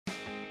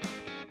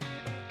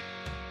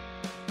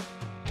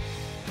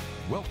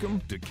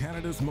Welcome to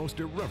Canada's most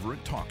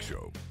irreverent talk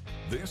show.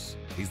 This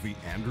is The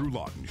Andrew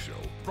Lawton Show,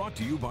 brought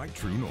to you by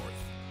True North.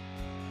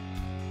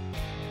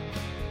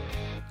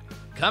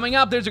 Coming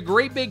up, there's a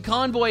great big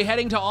convoy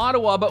heading to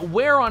Ottawa, but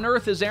where on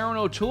earth is Aaron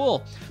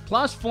O'Toole?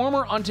 Plus,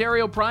 former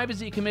Ontario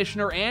Privacy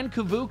Commissioner Ann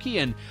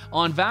Cavoukian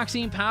on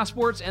vaccine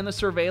passports and the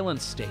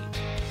surveillance state.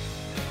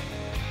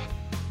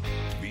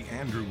 The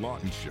Andrew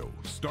Lawton Show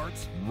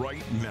starts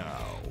right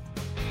now.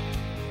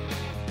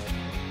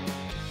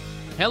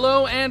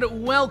 Hello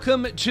and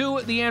welcome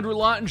to the Andrew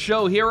Lawton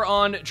Show here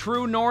on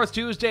True North,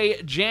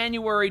 Tuesday,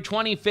 January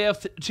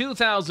 25th,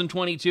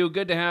 2022.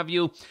 Good to have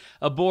you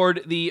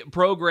aboard the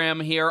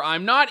program here.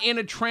 I'm not in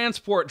a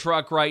transport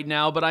truck right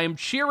now, but I am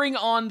cheering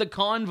on the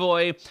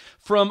convoy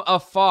from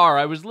afar.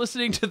 I was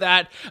listening to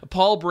that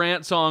Paul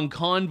Brandt song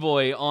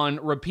Convoy on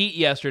repeat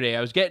yesterday.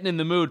 I was getting in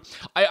the mood.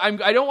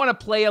 I don't want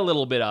to play a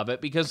little bit of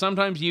it because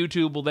sometimes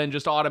YouTube will then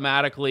just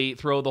automatically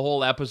throw the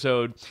whole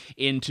episode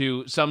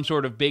into some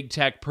sort of big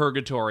tech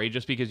purgatory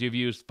just because you've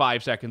used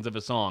 5 seconds of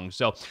a song.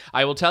 So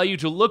I will tell you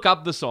to look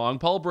up the song.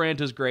 Paul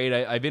Brandt is great.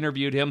 I've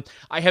interviewed him.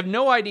 I have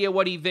no idea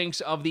what he thinks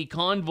of the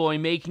convoy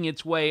making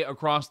its way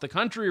across the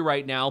country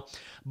right now,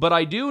 but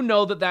I do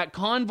know that that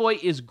convoy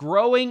is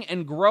growing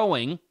and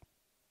growing.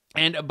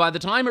 And by the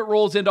time it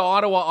rolls into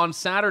Ottawa on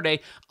Saturday,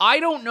 I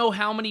don't know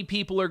how many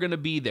people are going to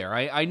be there.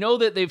 I know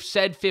that they've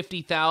said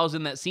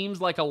 50,000. That seems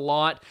like a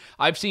lot.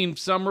 I've seen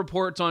some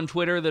reports on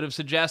Twitter that have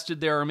suggested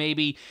there are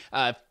maybe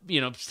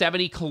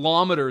 70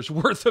 kilometers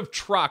worth of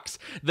trucks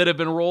that have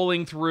been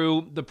rolling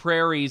through the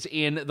prairies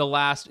in the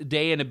last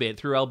day and a bit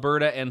through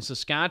Alberta and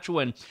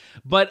Saskatchewan.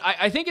 But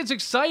I think it's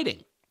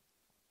exciting.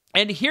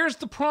 And here's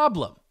the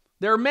problem.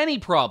 There are many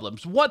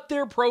problems. What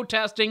they're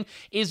protesting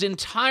is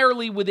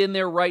entirely within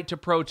their right to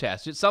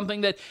protest. It's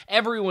something that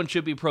everyone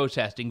should be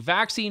protesting.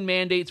 Vaccine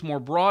mandates more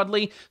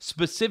broadly,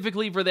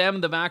 specifically for them,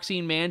 the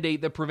vaccine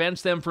mandate that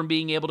prevents them from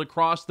being able to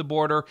cross the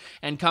border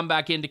and come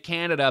back into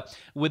Canada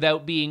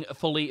without being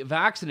fully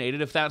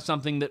vaccinated, if that's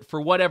something that, for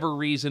whatever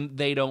reason,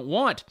 they don't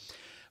want.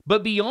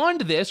 But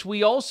beyond this,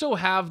 we also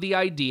have the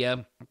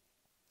idea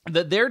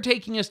that they're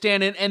taking a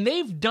stand, and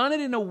they've done it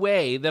in a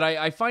way that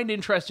I find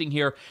interesting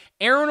here.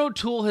 Aaron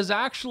O'Toole has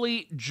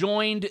actually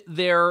joined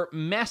their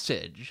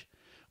message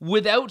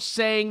without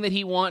saying that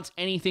he wants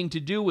anything to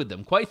do with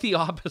them. Quite the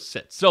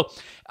opposite. So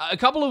a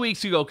couple of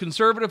weeks ago,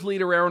 Conservative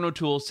leader Aaron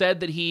O'Toole said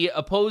that he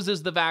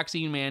opposes the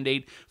vaccine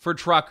mandate for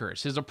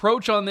truckers. His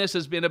approach on this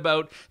has been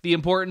about the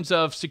importance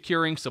of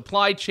securing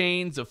supply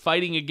chains, of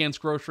fighting against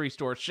grocery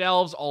store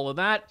shelves, all of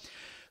that.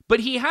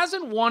 But he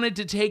hasn't wanted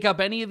to take up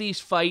any of these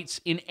fights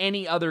in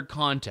any other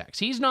context.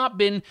 He's not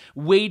been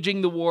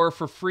waging the war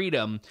for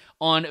freedom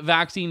on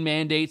vaccine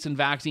mandates and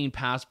vaccine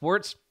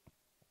passports.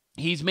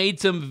 He's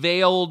made some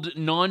veiled,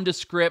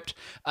 nondescript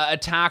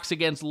attacks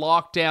against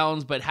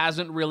lockdowns, but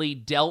hasn't really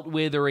dealt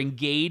with or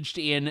engaged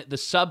in the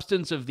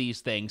substance of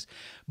these things.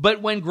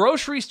 But when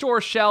grocery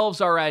store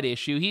shelves are at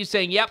issue, he's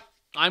saying, yep,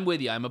 I'm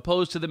with you. I'm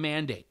opposed to the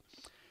mandate.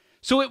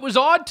 So it was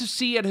odd to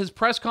see at his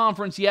press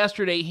conference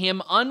yesterday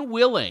him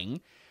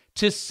unwilling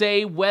to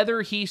say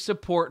whether he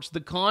supports the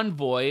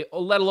convoy,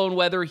 let alone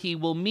whether he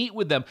will meet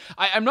with them.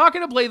 I'm not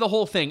going to play the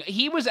whole thing.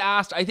 He was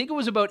asked, I think it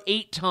was about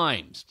 8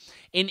 times,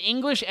 in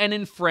English and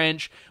in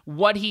French,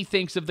 what he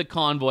thinks of the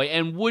convoy,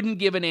 and wouldn't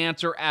give an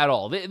answer at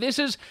all. This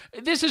is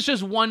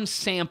just one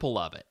sample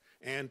of it.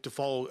 And to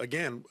follow,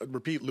 again,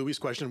 repeat Louis'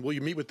 question, will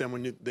you meet with them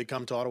when they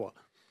come to Ottawa?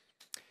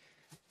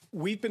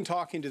 We've been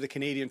talking to the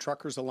Canadian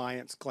Truckers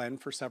Alliance, Glenn,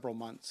 for several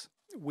months.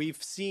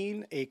 We've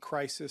seen a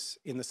crisis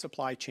in the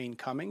supply chain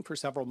coming for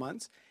several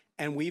months,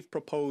 and we've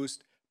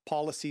proposed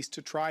policies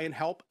to try and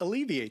help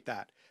alleviate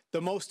that.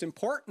 The most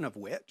important of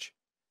which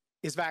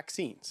is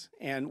vaccines.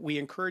 And we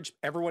encourage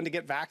everyone to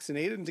get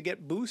vaccinated and to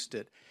get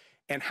boosted.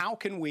 And how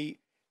can we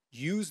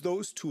use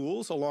those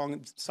tools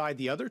alongside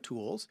the other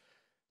tools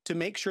to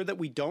make sure that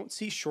we don't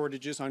see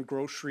shortages on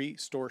grocery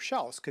store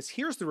shelves? Because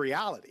here's the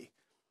reality.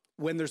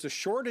 When there's a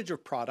shortage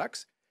of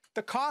products,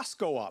 the costs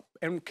go up,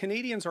 and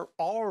Canadians are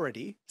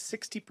already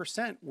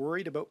 60%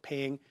 worried about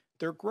paying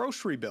their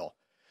grocery bill.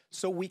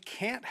 So we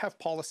can't have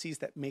policies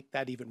that make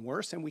that even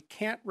worse, and we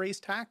can't raise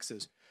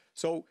taxes.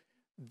 So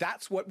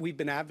that's what we've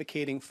been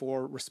advocating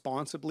for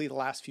responsibly the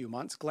last few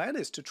months, Glenn,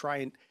 is to try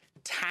and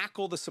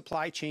tackle the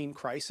supply chain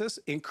crisis,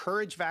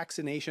 encourage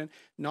vaccination,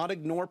 not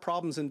ignore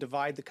problems and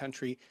divide the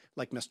country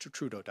like Mr.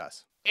 Trudeau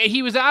does.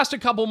 He was asked a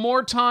couple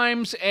more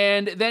times,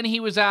 and then he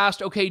was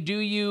asked, okay,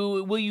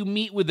 will you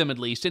meet with them at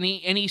least? And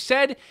he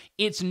said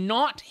it's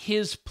not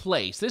his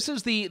place. This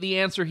is the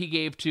answer he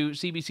gave to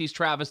CBC's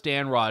Travis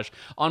Danraj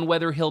on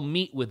whether he'll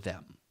meet with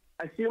them.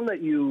 I assume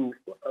that you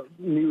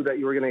knew that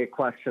you were going to get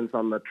questions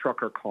on the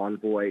trucker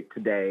convoy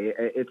today.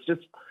 It's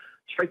just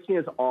strikes me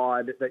as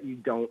odd that you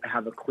don't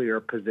have a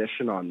clear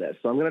position on this.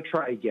 So I'm going to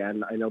try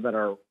again. I know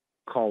that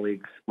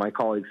my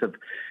colleagues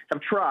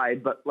have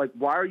tried, but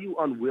why are you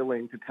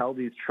unwilling to tell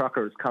these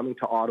truckers coming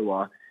to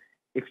Ottawa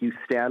if you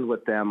stand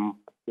with them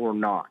or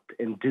not?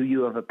 And do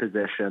you have a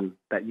position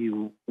that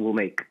you will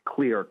make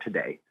clear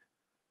today?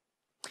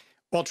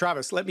 Well,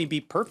 Travis, let me be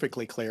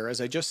perfectly clear.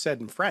 As I just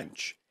said in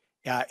French,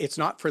 It's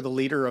not for the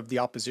leader of the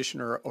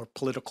opposition or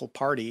political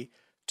party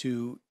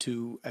to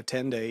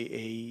attend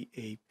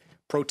a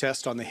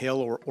protest on the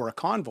Hill or a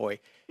convoy.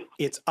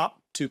 It's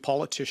up to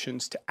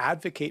politicians to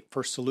advocate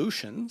for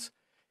solutions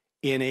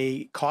in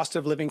a cost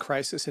of living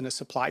crisis, in a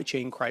supply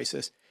chain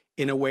crisis,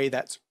 in a way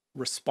that's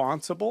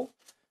responsible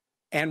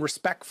and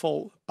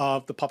respectful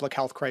of the public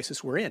health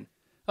crisis we're in.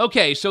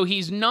 Okay, so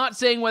he's not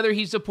saying whether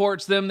he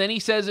supports them. Then he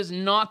says it's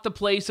not the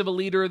place of a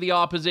leader of the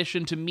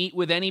opposition to meet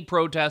with any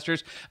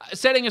protesters.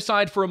 Setting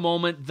aside for a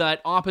moment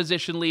that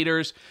opposition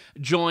leaders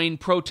join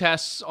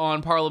protests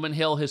on Parliament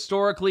Hill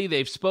historically,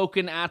 they've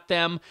spoken at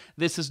them.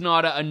 This is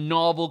not a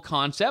novel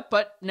concept,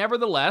 but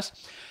nevertheless,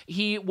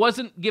 he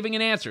wasn't giving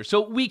an answer.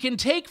 So we can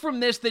take from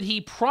this that he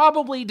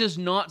probably does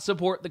not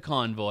support the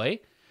convoy,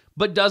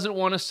 but doesn't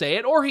want to say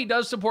it, or he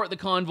does support the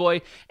convoy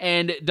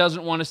and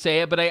doesn't want to say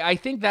it, but I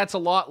think that's a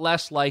lot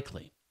less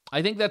likely.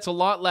 I think that's a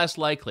lot less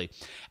likely.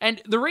 And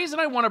the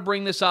reason I want to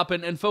bring this up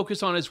and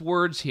focus on his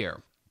words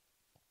here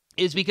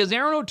is because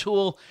Aaron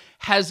O'Toole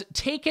has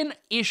taken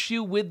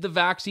issue with the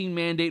vaccine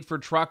mandate for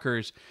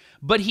truckers,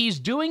 but he's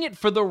doing it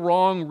for the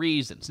wrong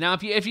reasons. Now,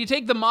 if you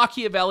take the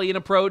Machiavellian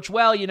approach,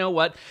 well, you know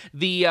what?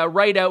 The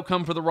right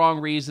outcome for the wrong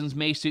reasons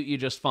may suit you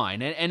just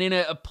fine. And in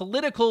a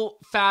political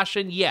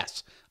fashion,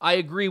 yes, I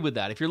agree with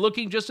that. If you're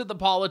looking just at the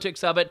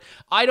politics of it,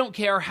 I don't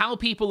care how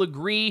people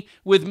agree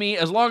with me.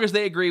 As long as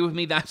they agree with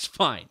me, that's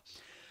fine.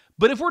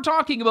 But if we're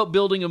talking about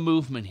building a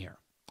movement here,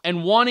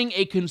 and wanting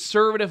a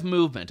conservative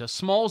movement, a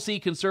small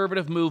c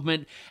conservative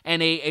movement,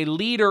 and a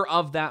leader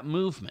of that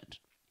movement,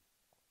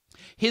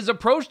 his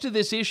approach to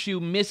this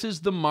issue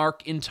misses the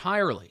mark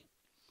entirely.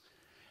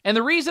 And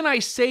the reason I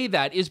say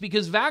that is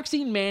because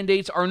vaccine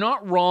mandates are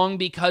not wrong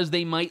because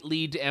they might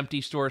lead to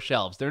empty store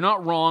shelves. They're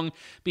not wrong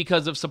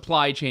because of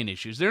supply chain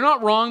issues. They're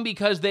not wrong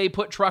because they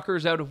put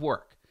truckers out of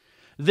work.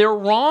 They're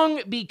wrong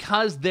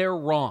because they're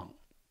wrong.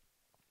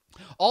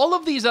 All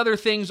of these other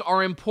things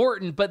are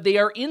important, but they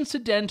are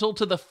incidental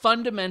to the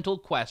fundamental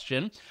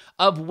question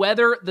of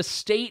whether the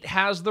state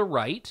has the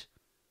right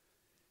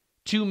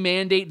to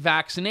mandate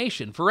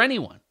vaccination for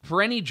anyone,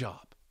 for any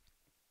job.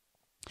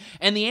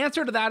 And the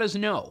answer to that is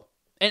no.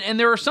 And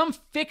there are some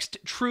fixed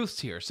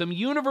truths here, some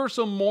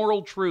universal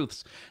moral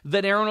truths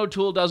that Aaron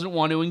O'Toole doesn't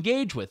want to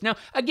engage with. Now,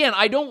 again,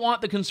 I don't want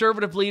the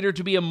conservative leader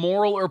to be a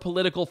moral or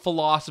political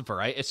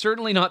philosopher. It's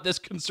certainly not this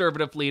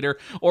conservative leader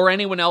or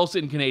anyone else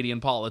in Canadian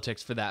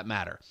politics for that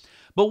matter.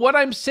 But what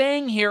I'm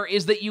saying here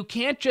is that you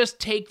can't just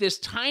take this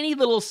tiny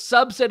little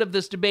subset of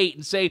this debate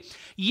and say,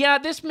 yeah,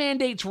 this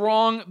mandate's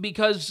wrong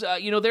because,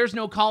 there's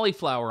no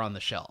cauliflower on the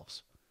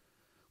shelves.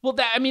 Well,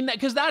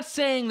 because that's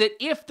saying that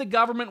if the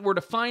government were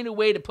to find a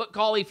way to put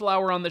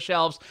cauliflower on the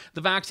shelves,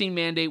 the vaccine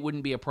mandate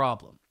wouldn't be a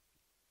problem,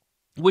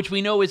 which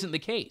we know isn't the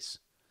case.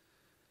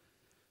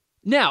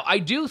 Now, I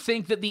do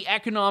think that the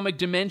economic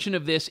dimension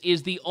of this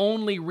is the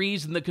only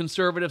reason the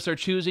Conservatives are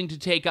choosing to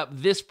take up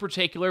this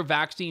particular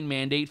vaccine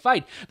mandate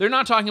fight. They're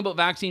not talking about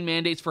vaccine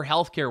mandates for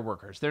healthcare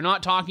workers. They're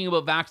not talking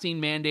about vaccine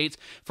mandates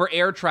for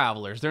air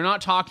travelers. They're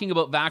not talking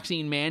about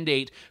vaccine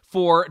mandate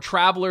for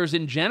travelers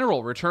in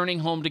general returning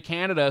home to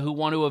Canada who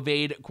want to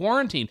evade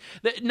quarantine.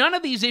 None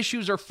of these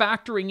issues are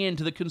factoring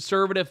into the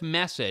Conservative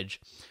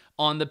message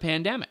on the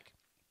pandemic.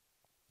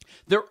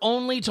 They're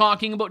only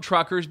talking about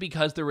truckers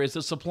because there is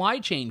a supply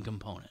chain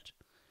component.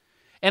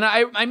 And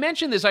I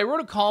mentioned this. I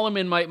wrote a column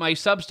in my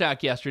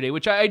Substack yesterday,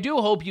 which I do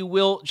hope you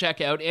will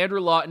check out,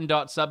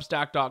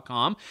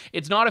 andrewlawton.substack.com.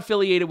 It's not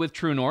affiliated with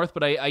True North,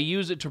 but I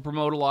use it to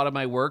promote a lot of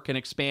my work and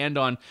expand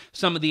on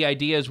some of the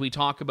ideas we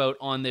talk about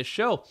on this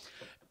show.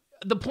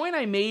 The point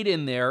I made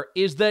in there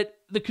is that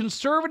the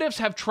Conservatives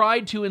have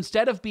tried to,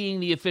 instead of being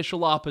the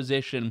official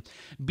opposition,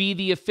 be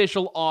the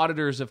official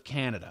auditors of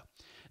Canada.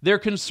 They're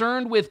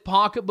concerned with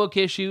pocketbook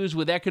issues,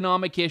 with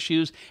economic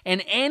issues,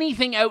 and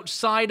anything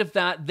outside of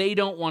that they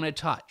don't want to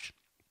touch.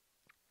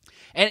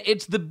 And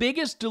it's the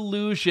biggest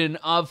delusion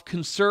of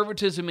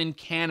conservatism in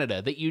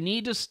Canada that you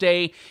need to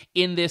stay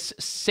in this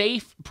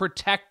safe,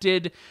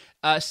 protected,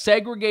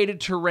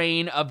 segregated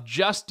terrain of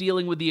just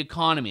dealing with the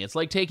economy. It's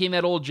like taking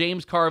that old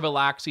James Carville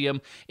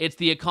axiom, it's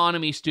the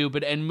economy,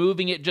 stupid, and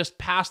moving it just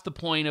past the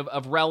point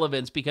of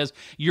relevance because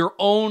you're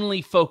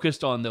only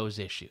focused on those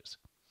issues.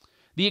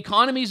 The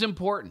economy is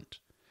important,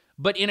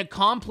 but in a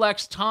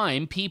complex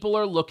time, people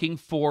are looking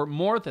for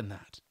more than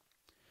that.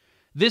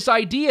 This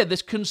idea,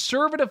 this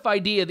conservative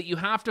idea that you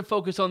have to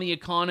focus on the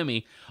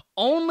economy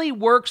only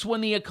works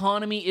when the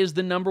economy is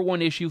the number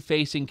one issue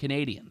facing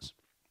Canadians.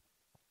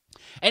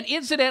 And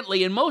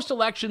incidentally, in most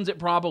elections, it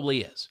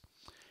probably is.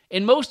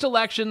 In most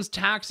elections,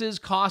 taxes,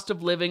 cost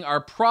of living are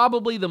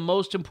probably the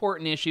most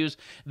important issues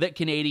that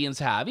Canadians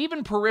have.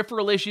 Even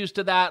peripheral issues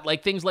to that,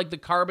 like things like the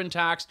carbon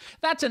tax,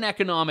 that's an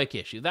economic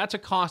issue. That's a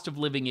cost of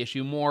living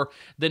issue more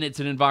than it's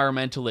an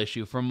environmental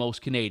issue for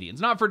most Canadians.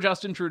 Not for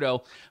Justin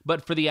Trudeau,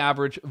 but for the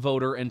average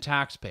voter and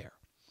taxpayer.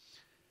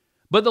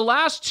 But the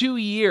last 2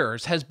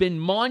 years has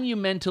been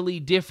monumentally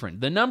different.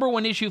 The number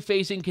one issue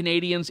facing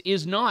Canadians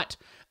is not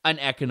an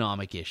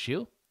economic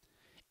issue.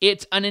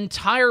 It's an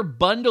entire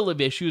bundle of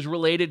issues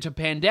related to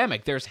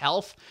pandemic. There's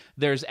health,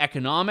 there's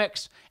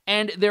economics,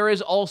 and there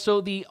is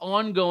also the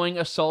ongoing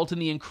assault and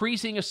the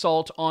increasing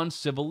assault on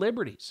civil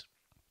liberties.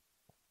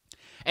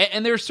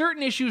 And there are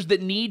certain issues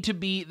that need to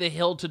be the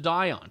hill to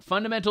die on.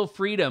 Fundamental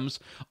freedoms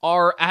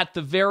are at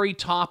the very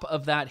top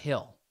of that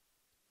hill.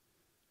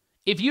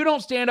 If you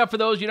don't stand up for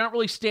those, you're not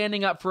really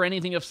standing up for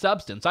anything of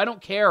substance. I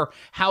don't care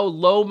how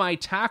low my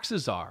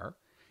taxes are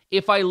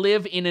if I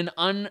live in an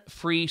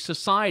unfree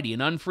society, an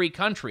unfree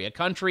country, a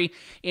country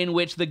in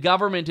which the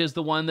government is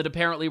the one that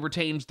apparently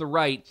retains the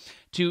right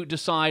to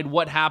decide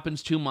what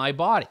happens to my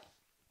body.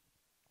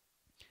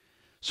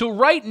 So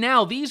right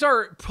now, these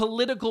are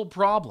political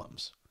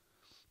problems.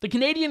 The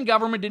Canadian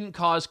government didn't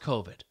cause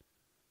COVID.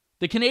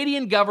 The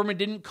Canadian government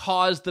didn't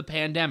cause the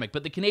pandemic,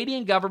 but the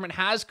Canadian government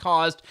has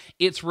caused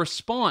its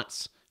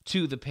response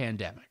to the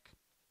pandemic.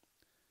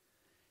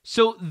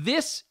 So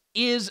this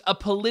is a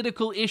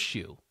political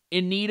issue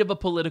in need of a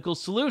political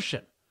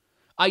solution.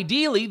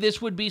 Ideally,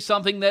 this would be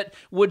something that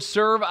would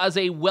serve as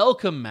a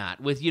welcome mat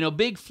with,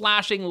 big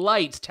flashing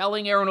lights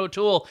telling Aaron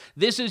O'Toole,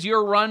 this is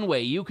your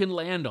runway, you can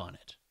land on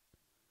it.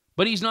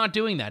 But he's not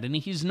doing that, and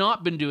he's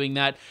not been doing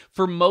that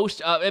for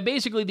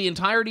basically the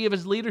entirety of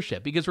his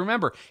leadership. Because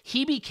remember,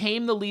 he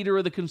became the leader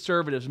of the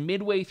Conservatives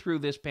midway through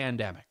this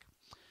pandemic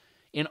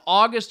in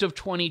August of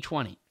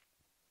 2020.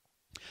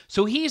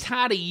 So he's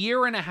had a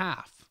year and a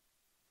half.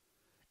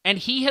 And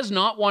he has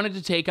not wanted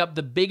to take up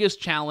the biggest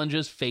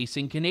challenges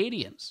facing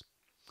Canadians.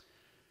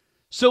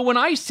 So when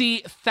I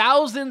see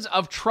thousands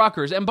of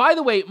truckers, and by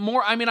the way,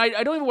 I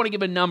don't even want to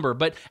give a number,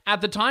 but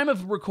at the time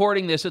of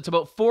recording this, it's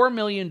about $4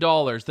 million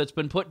that's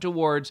been put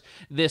towards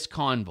this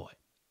convoy.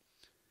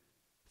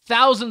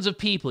 Thousands of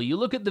people. You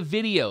look at the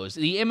videos,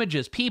 the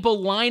images,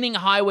 people lining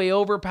highway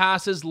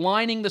overpasses,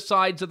 lining the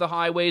sides of the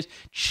highways,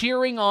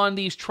 cheering on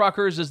these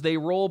truckers as they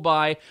roll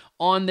by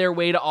on their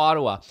way to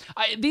Ottawa.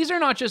 These are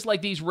not just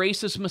like these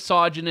racist,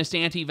 misogynist,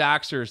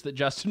 anti-vaxxers that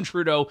Justin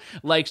Trudeau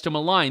likes to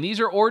malign.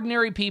 These are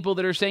ordinary people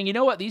that are saying, you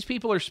know what, these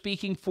people are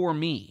speaking for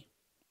me.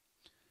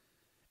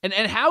 And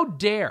how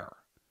dare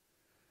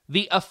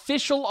the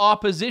official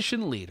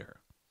opposition leader,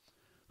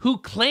 who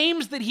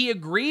claims that he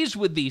agrees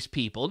with these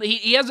people.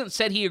 He hasn't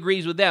said he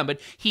agrees with them, but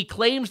he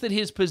claims that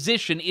his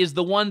position is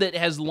the one that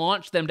has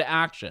launched them to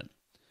action.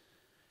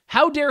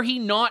 How dare he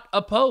not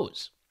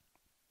oppose?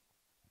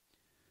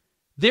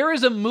 There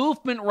is a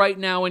movement right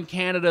now in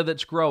Canada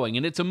that's growing,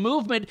 and it's a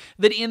movement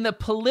that in the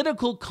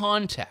political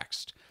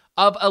context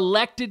of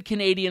elected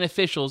Canadian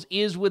officials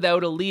is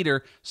without a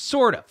leader,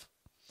 sort of.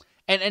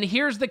 And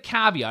here's the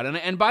caveat.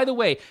 And by the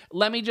way,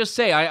 let me just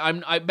say,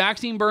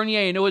 Maxime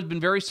Bernier, I know, has been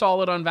very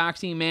solid on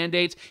vaccine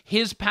mandates.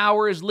 His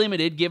power is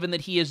limited given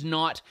that he is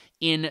not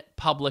in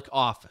public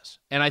office.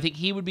 And I think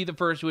he would be the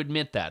first to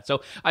admit that.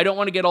 So I don't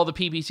want to get all the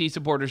PPC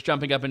supporters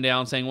jumping up and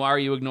down saying, why are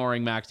you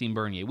ignoring Maxime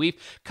Bernier?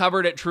 We've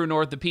covered at True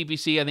North the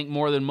PPC, I think,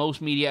 more than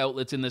most media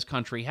outlets in this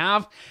country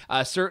have.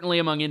 Certainly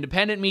among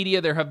independent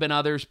media, there have been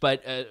others,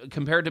 but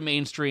compared to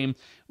mainstream,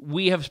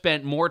 we have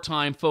spent more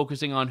time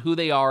focusing on who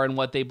they are and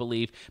what they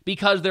believe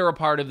because they're a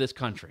part of this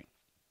country.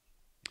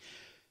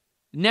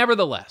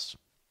 Nevertheless,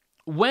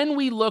 when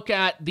we look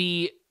at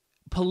the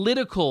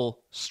political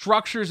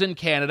structures in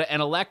Canada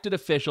and elected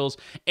officials,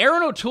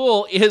 Aaron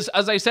O'Toole is,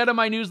 as I said in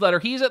my newsletter,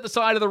 he's at the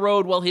side of the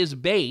road while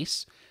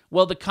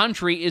the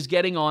country is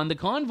getting on the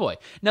convoy.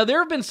 Now, there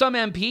have been some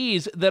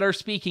MPs that are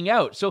speaking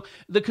out. So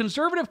the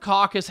Conservative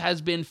caucus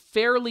has been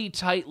fairly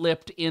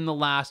tight-lipped in the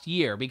last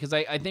year because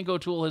I think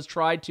O'Toole has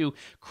tried to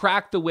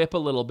crack the whip a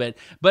little bit,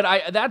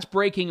 but that's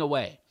breaking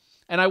away.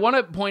 And I want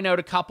to point out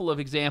a couple of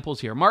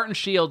examples here. Martin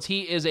Shields,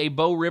 he is a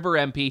Bow River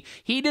MP.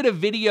 He did a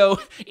video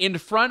in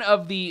front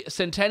of the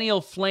Centennial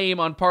Flame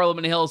on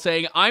Parliament Hill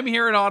saying, I'm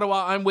here in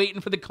Ottawa, I'm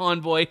waiting for the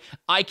convoy,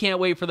 I can't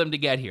wait for them to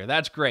get here.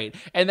 That's great.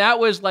 And that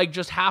was like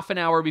just half an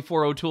hour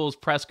before O'Toole's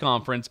press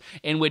conference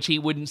in which he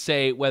wouldn't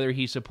say whether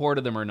he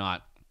supported them or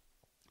not.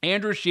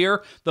 Andrew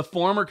Scheer, the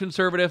former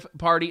Conservative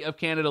Party of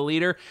Canada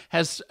leader,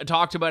 has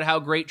talked about how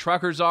great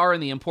truckers are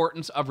and the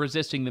importance of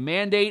resisting the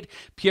mandate.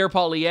 Pierre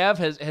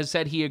Poilievre has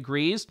said he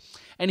agrees.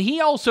 And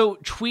he also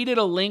tweeted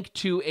a link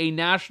to a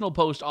National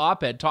Post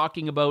op-ed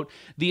talking about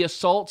the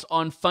assaults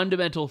on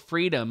fundamental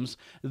freedoms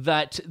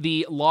that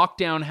the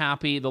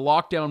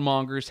lockdown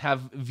mongers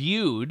have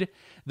viewed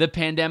the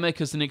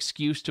pandemic as an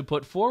excuse to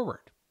put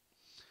forward.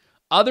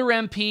 Other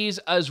MPs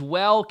as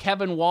well,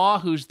 Kevin Waugh,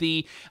 who's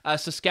the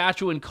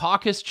Saskatchewan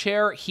caucus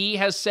chair, he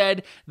has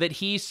said that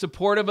he's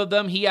supportive of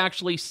them. He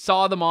actually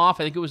saw them off,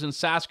 I think it was in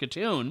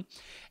Saskatoon.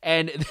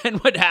 And then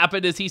what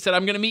happened is he said,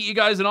 I'm going to meet you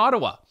guys in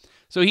Ottawa.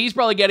 So he's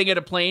probably getting at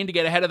a plane to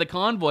get ahead of the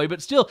convoy.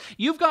 But still,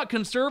 you've got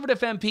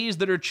Conservative MPs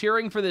that are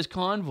cheering for this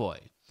convoy.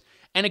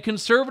 And a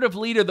Conservative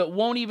leader that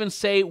won't even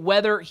say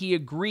whether he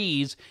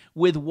agrees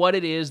with what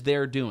it is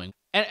they're doing.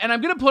 And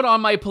I'm going to put on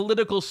my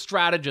political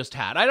strategist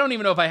hat. I don't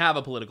even know if I have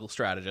a political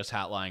strategist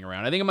hat lying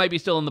around. I think it might be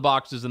still in the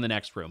boxes in the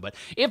next room. But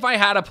if I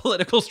had a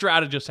political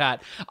strategist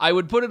hat, I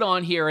would put it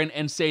on here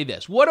and say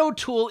this. What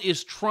O'Toole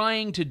is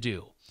trying to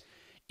do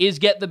is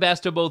get the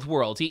best of both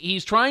worlds.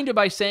 He's trying to,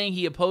 by saying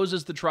he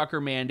opposes the trucker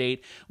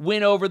mandate,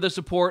 win over the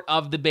support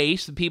of the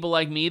base, the people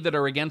like me that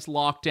are against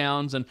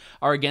lockdowns and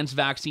are against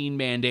vaccine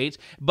mandates.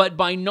 But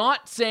by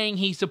not saying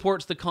he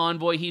supports the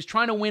convoy, he's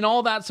trying to win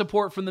all that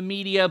support from the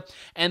media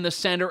and the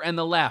center and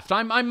the left.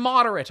 I'm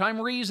moderate. I'm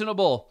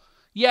reasonable.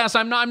 Yes,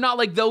 I'm not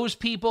like those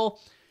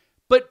people.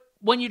 But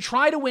when you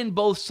try to win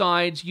both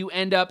sides, you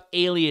end up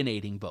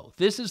alienating both.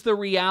 This is the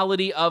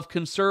reality of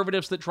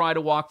conservatives that try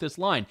to walk this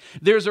line.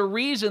 There's a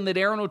reason that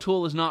Aaron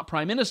O'Toole is not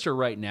prime minister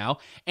right now,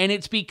 and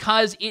it's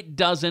because it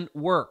doesn't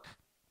work.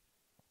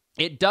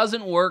 It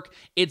doesn't work,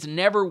 it's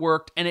never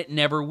worked, and it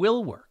never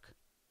will work.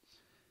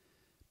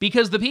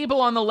 Because the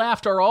people on the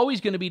left are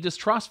always going to be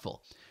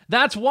distrustful.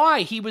 That's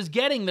why he was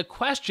getting the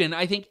question,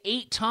 I think,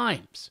 8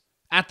 times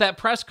at that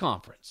press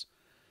conference.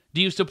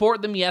 Do you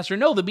support them, yes or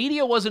no? The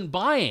media wasn't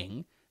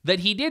buying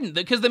that he didn't,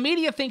 because the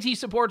media thinks he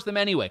supports them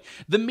anyway.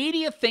 The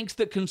media thinks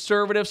that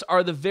conservatives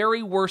are the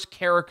very worst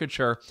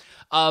caricature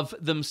of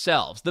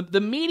themselves. The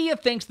media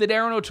thinks that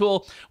Aaron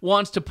O'Toole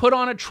wants to put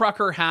on a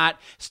trucker hat,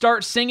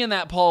 start singing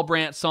that Paul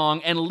Brandt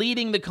song, and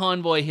leading the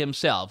convoy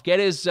himself. Get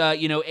his,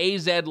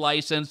 AZ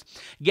license,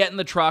 get in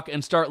the truck,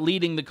 and start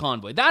leading the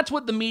convoy. That's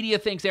what the media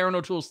thinks Aaron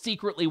O'Toole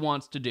secretly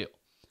wants to do.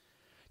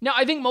 Now,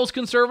 I think most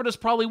conservatives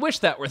probably wish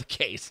that were the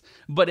case,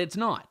 but it's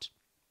not.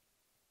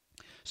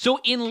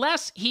 So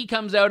unless he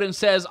comes out and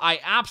says,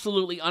 I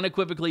absolutely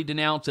unequivocally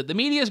denounce it, the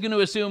media is going to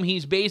assume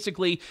he's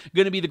basically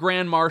going to be the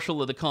grand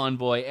marshal of the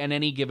convoy at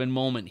any given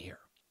moment here.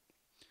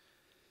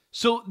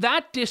 So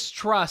that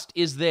distrust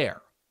is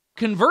there.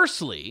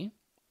 Conversely,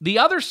 the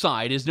other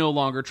side is no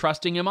longer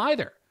trusting him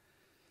either.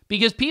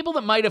 Because people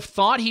that might have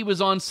thought he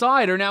was on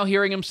side are now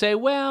hearing him say,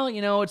 well,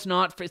 it's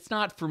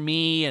not for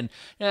me, and,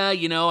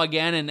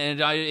 again, and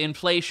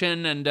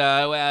inflation and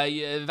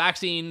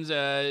vaccines,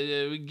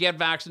 get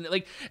vaccinated.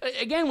 Like,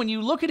 again, when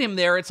you look at him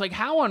there, it's like,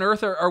 how on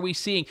earth are we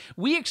seeing?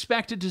 We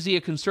expected to see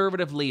a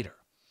conservative leader.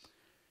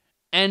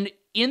 And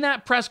in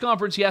that press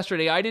conference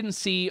yesterday, I didn't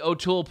see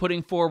O'Toole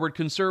putting forward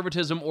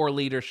conservatism or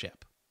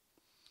leadership.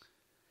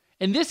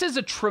 And this is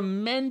a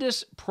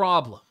tremendous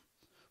problem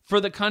for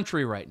the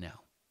country right now.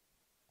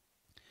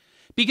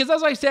 Because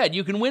as I said,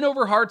 you can win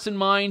over hearts and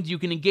minds, you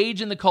can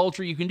engage in the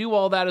culture, you can do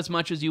all that as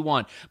much as you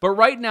want. But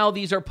right now,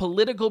 these are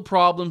political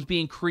problems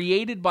being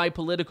created by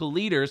political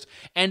leaders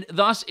and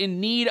thus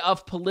in need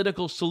of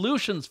political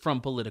solutions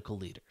from political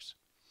leaders.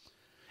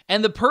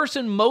 And the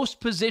person most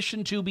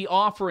positioned to be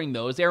offering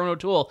those, Aaron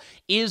O'Toole,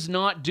 is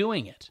not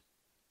doing it.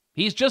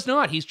 He's just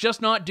not. He's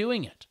just not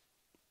doing it.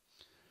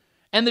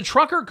 And the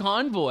trucker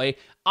convoy,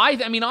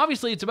 I mean,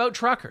 obviously it's about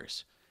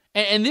truckers.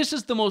 And this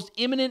is the most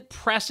imminent,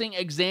 pressing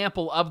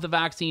example of the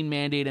vaccine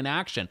mandate in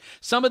action.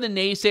 Some of the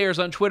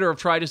naysayers on Twitter have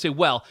tried to say,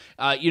 well,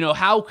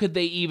 how could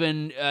they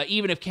even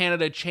if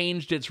Canada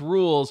changed its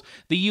rules,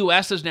 the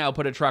U.S. has now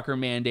put a trucker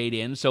mandate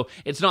in, so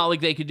it's not like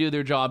they could do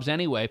their jobs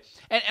anyway.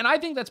 And I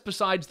think that's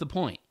besides the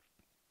point.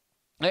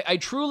 I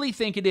truly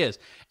think it is.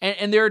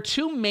 And there are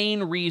 2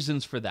 main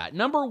reasons for that.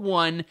 Number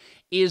one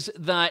is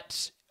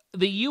that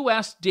the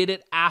U.S. did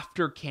it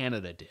after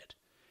Canada did.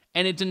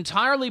 And it's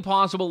entirely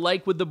possible,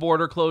 like with the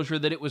border closure,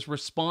 that it was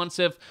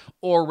responsive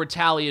or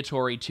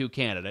retaliatory to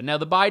Canada. Now,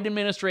 the Biden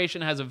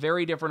administration has a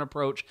very different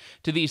approach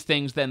to these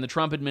things than the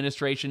Trump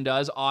administration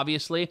does,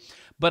 obviously.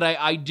 But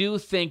I do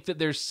think that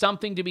there's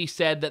something to be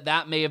said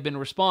that may have been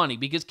responding,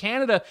 because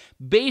Canada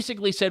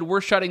basically said,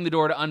 we're shutting the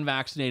door to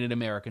unvaccinated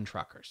American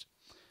truckers.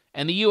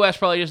 And the U.S.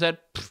 probably just said,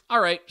 all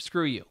right,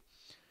 screw you.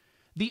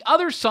 The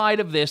other side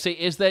of this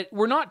is that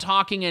we're not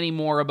talking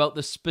anymore about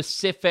the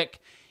specific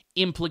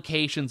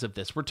implications of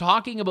this. We're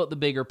talking about the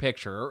bigger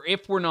picture, or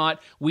if we're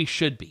not, we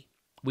should be.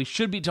 We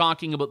should be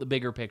talking about the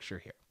bigger picture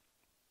here.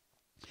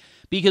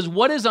 Because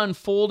what is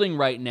unfolding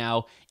right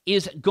now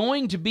is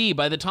going to be,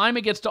 by the time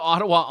it gets to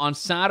Ottawa on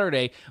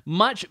Saturday,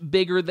 much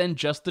bigger than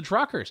just the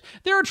truckers.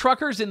 There are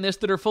truckers in this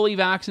that are fully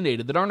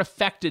vaccinated, that aren't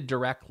affected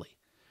directly.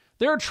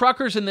 There are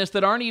truckers in this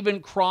that aren't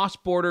even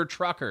cross-border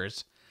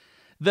truckers,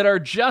 that are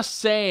just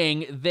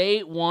saying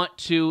they want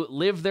to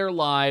live their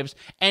lives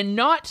and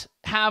not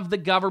have the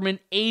government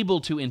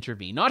able to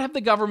intervene, not have the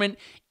government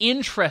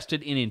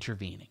interested in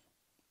intervening.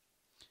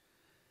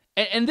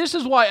 And this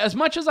is why, as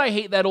much as I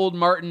hate that old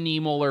Martin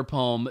Niemöller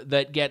poem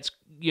that gets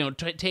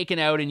taken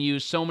out and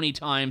used so many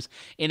times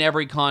in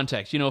every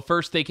context.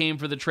 First they came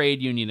for the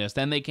trade unionists,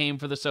 then they came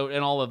for the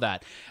and all of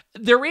that.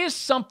 There is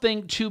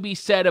something to be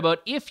said about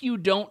if you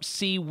don't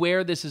see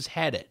where this is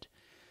headed,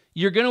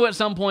 you're going to at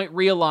some point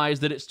realize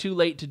that it's too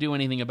late to do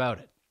anything about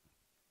it.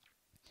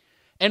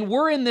 And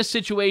we're in this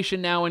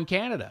situation now in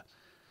Canada.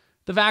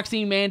 The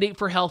vaccine mandate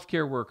for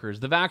healthcare workers,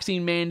 the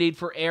vaccine mandate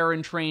for air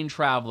and train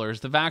travelers,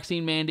 the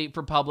vaccine mandate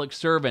for public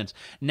servants,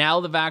 now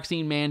the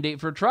vaccine mandate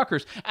for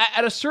truckers.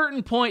 At a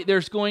certain point,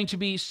 there's going to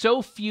be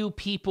so few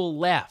people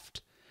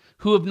left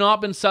who have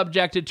not been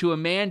subjected to a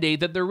mandate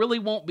that there really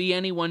won't be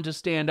anyone to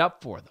stand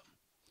up for them.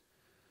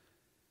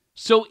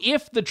 So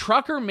if the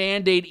trucker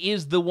mandate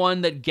is the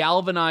one that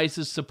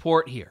galvanizes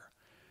support here,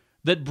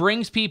 that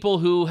brings people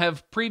who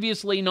have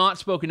previously not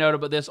spoken out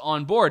about this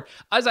on board,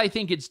 as I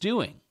think it's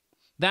doing,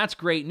 That's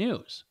great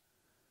news.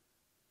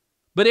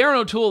 But Aaron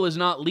O'Toole is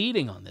not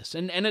leading on this.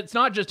 And it's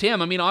not just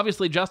him. I mean,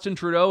 obviously, Justin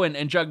Trudeau and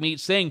Jagmeet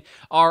Singh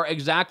are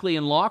exactly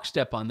in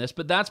lockstep on this,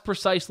 but that's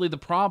precisely the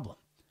problem.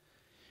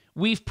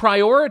 We've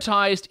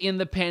prioritized in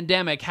the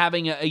pandemic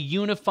having a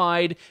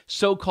unified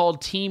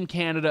so-called Team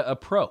Canada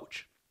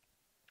approach,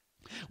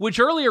 which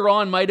earlier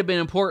on might have been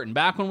important,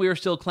 back when we were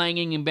still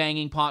clanging and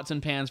banging pots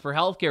and pans for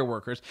healthcare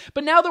workers.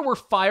 But now that we're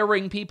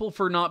firing people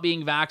for not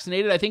being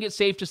vaccinated, I think it's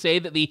safe to say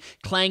that the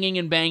clanging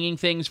and banging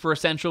things for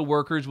essential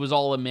workers was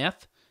all a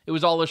myth. It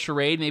was all a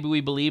charade. Maybe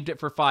we believed it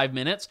for 5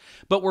 minutes,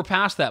 but we're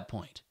past that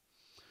point.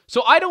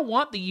 So I don't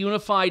want the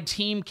unified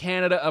Team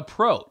Canada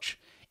approach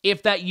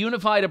if that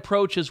unified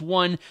approach is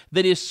one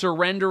that is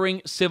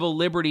surrendering civil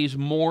liberties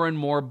more and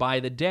more by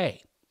the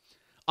day.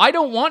 I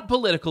don't want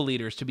political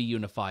leaders to be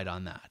unified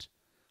on that.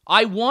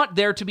 I want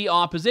there to be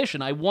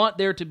opposition. I want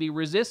there to be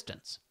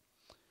resistance.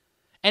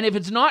 And if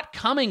it's not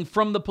coming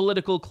from the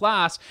political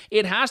class,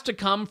 it has to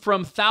come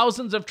from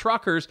thousands of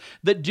truckers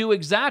that do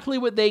exactly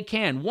what they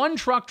can. One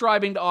truck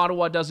driving to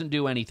Ottawa doesn't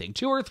do anything.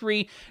 2 or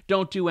 3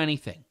 don't do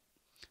anything.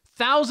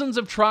 Thousands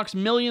of trucks,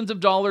 millions of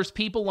dollars,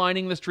 people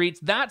lining the streets,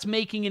 that's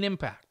making an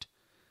impact.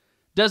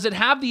 Does it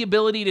have the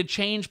ability to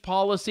change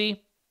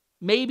policy?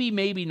 Maybe,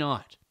 maybe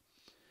not.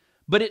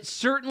 But it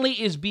certainly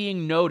is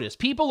being noticed.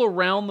 People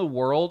around the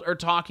world are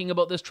talking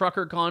about this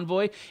trucker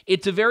convoy.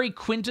 It's a very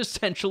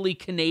quintessentially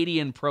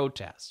Canadian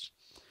protest,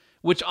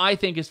 which I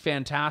think is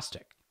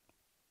fantastic.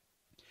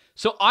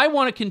 So I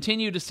want to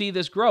continue to see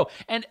this grow.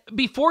 And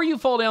before you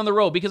fall down the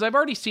road, because I've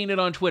already seen it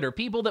on Twitter,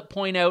 people that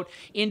point out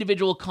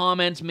individual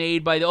comments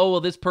made by,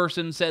 this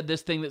person said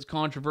this thing that's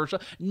controversial.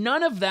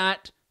 None of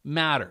that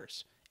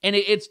matters. And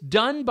it's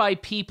done by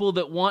people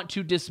that want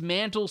to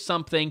dismantle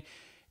something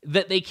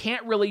that they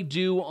can't really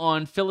do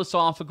on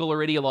philosophical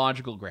or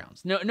ideological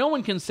grounds. No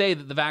one can say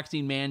that the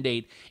vaccine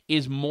mandate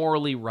is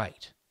morally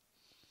right.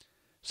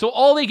 So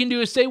all they can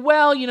do is say,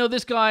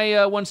 this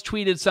guy once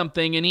tweeted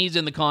something and he's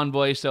in the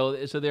convoy, so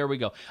there we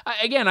go.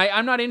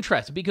 I'm not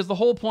interested, because the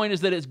whole point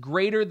is that it's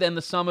greater than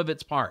the sum of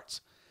its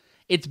parts.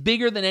 It's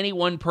bigger than any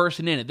one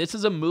person in it. This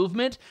is a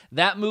movement.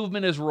 That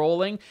movement is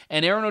rolling,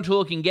 and Aaron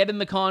O'Toole can get in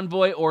the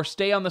convoy or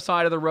stay on the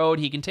side of the road.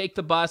 He can take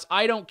the bus.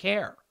 I don't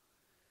care.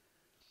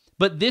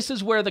 But this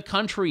is where the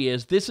country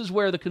is. This is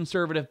where the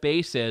conservative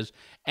base is.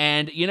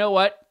 And you know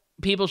what?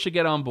 People should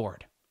get on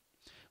board.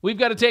 We've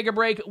got to take a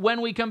break.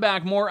 When we come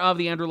back, more of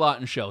The Andrew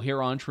Lawton Show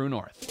here on True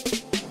North.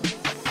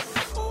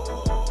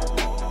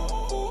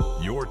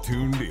 You're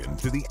tuned in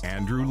to The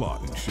Andrew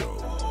Lawton Show.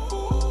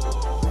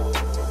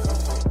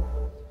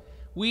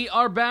 We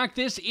are back.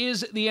 This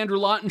is The Andrew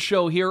Lawton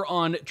Show here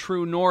on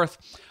True North.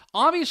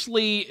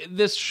 Obviously,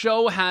 this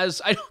show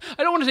has, I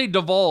don't want to say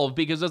devolved,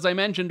 because as I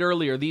mentioned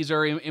earlier, these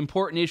are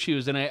important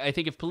issues, and I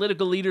think if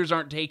political leaders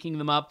aren't taking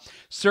them up,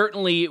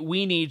 certainly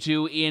we need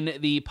to in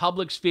the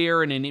public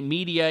sphere and in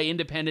media,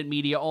 independent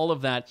media, all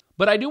of that.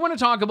 But I do want to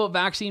talk about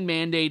vaccine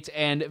mandates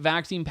and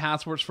vaccine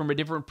passports from a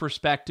different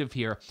perspective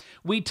here.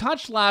 We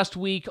touched last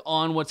week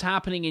on what's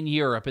happening in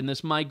Europe and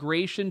this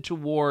migration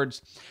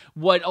towards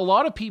what a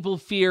lot of people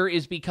fear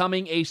is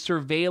becoming a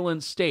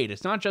surveillance state.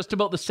 It's not just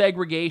about the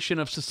segregation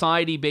of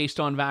society based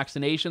on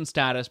vaccination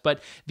status,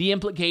 but the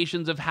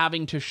implications of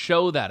having to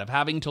show that, of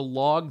having to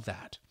log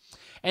that.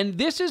 And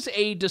this is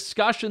a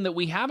discussion that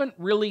we haven't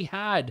really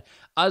had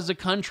as a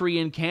country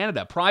in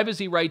Canada.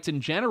 Privacy rights in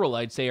general,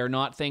 I'd say, are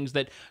not things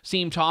that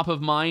seem top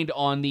of mind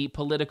on the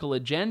political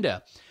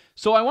agenda.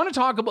 So I want to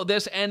talk about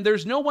this, and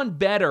there's no one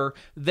better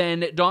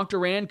than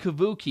Dr. Ann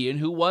Cavoukian,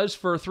 who was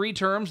for 3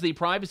 terms the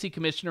Privacy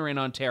Commissioner in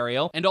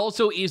Ontario, and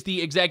also is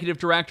the Executive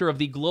Director of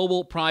the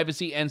Global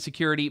Privacy and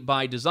Security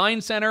by Design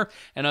Center,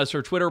 and as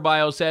her Twitter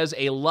bio says,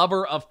 a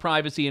lover of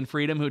privacy and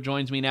freedom, who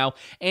joins me now.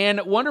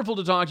 Ann, wonderful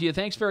to talk to you.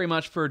 Thanks very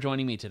much for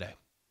joining me today.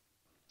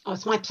 Oh,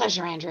 it's my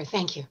pleasure, Andrew.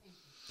 Thank you.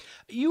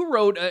 You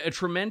wrote a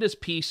tremendous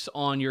piece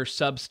on your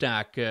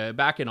Substack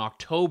back in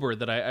October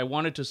that I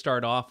wanted to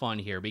start off on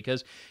here,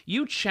 because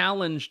you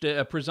challenged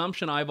a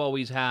presumption I've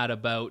always had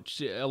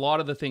about a lot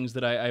of the things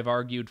that I've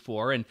argued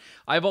for. And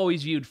I've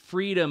always viewed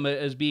freedom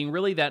as being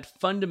really that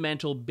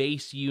fundamental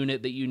base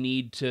unit that you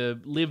need to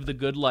live the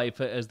good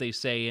life, as they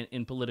say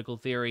in political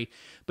theory.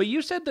 But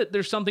you said that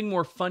there's something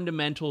more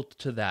fundamental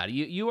to that.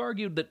 You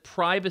argued that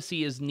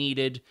privacy is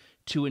needed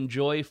to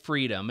enjoy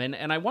freedom.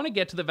 And I want to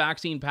get to the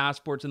vaccine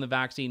passports and the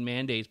vaccine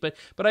mandates, but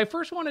I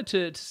first wanted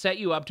to set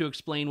you up to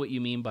explain what you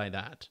mean by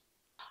that.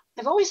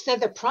 I've always said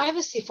that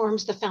privacy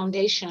forms the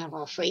foundation of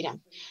our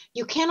freedom.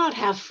 You cannot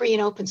have free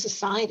and open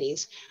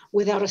societies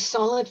without a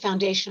solid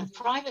foundation of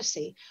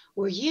privacy,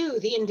 where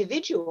you, the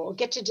individual,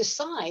 get to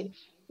decide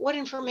what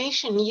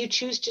information you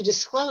choose to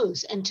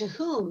disclose and to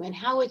whom and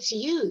how it's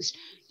used.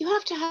 You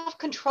have to have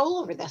control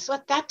over this. So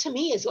that to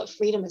me is what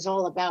freedom is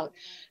all about.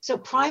 So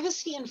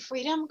privacy and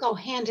freedom go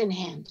hand in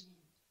hand.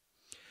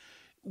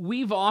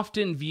 We've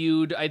often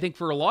viewed, I think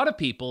for a lot of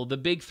people, the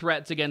big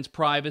threats against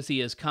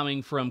privacy as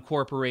coming from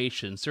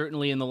corporations.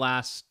 Certainly in the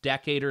last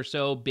decade or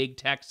so, big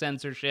tech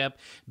censorship,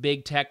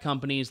 big tech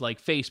companies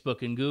like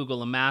Facebook and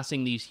Google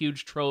amassing these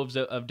huge troves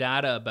of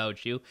data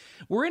about you.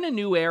 We're in a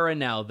new era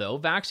now, though.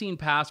 Vaccine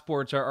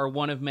passports are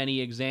one of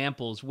many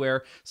examples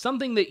where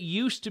something that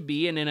used to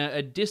be, and in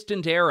a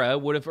distant era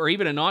would have, or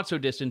even a not so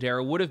distant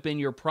era, would have been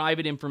your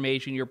private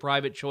information, your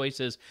private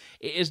choices,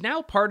 is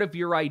now part of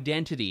your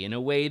identity in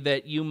a way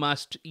that you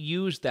must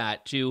use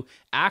that to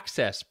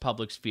access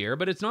public sphere.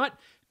 But it's not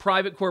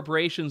private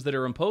corporations that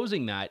are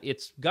imposing that,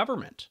 it's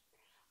government.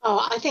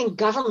 Oh, I think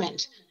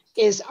government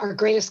is our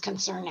greatest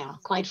concern now,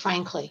 quite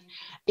frankly,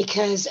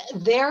 because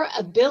their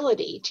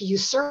ability to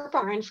usurp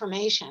our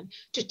information,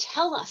 to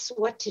tell us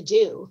what to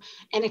do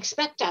and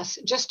expect us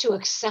just to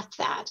accept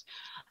that,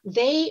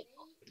 they,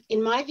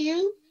 in my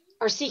view,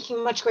 are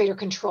seeking much greater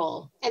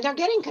control, and they're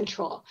getting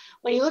control.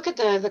 When you look at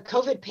the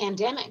COVID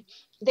pandemic,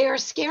 they are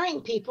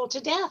scaring people to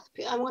death.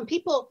 And when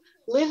people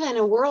live in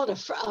a world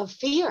of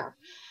fear,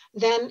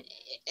 then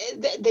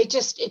it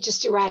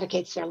just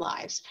eradicates their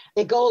lives.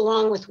 They go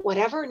along with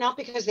whatever, not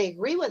because they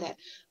agree with it,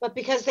 but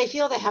because they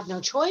feel they have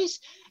no choice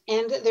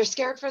and they're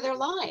scared for their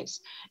lives.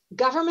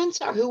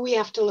 Governments are who we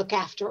have to look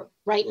after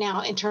right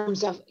now in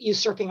terms of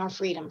usurping our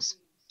freedoms.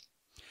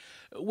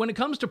 When it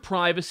comes to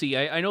privacy,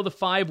 I know the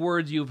 5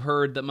 words you've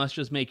heard that must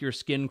just make your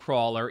skin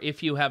crawl are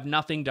 "if you have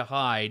nothing to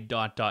hide, ...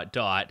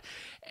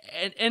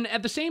 And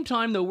at the same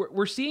time, though,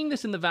 we're seeing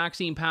this in the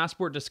vaccine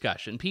passport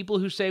discussion. People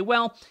who say,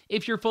 well,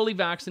 if you're fully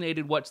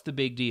vaccinated, what's the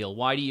big deal?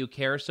 Why do you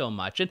care so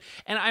much? And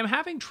I'm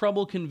having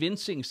trouble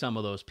convincing some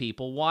of those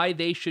people why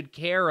they should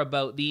care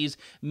about these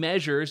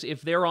measures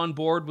if they're on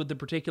board with the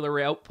particular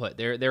output.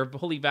 They're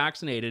fully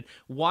vaccinated.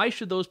 Why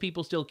should those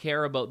people still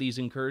care about these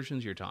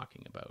incursions you're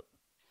talking about?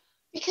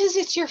 Because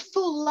it's your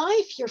full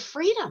life, your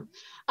freedom.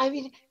 I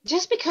mean,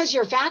 just because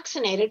you're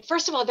vaccinated,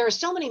 first of all, there are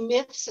so many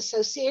myths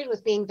associated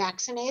with being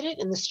vaccinated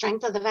and the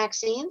strength of the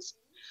vaccines.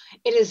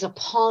 It is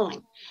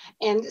appalling.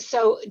 And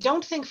so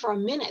don't think for a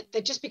minute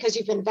that just because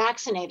you've been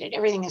vaccinated,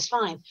 everything is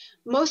fine.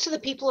 Most of the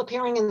people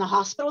appearing in the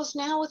hospitals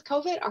now with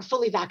COVID are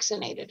fully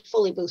vaccinated,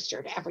 fully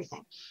boosted,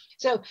 everything.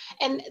 So,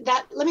 and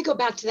that, let me go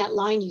back to that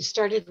line you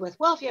started with.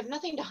 Well, if you have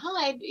nothing to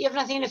hide, you have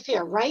nothing to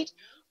fear, right?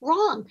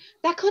 Wrong.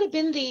 That could have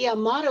been the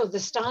motto of the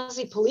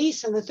Stasi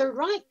police and the Third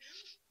Reich,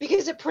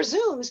 because it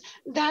presumes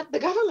that the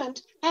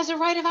government has a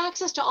right of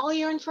access to all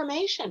your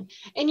information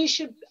and you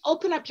should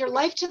open up your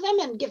life to them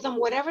and give them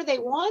whatever they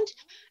want.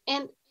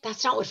 And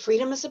that's not what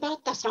freedom is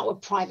about. That's not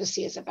what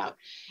privacy is about.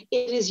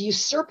 It is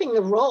usurping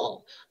the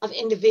role of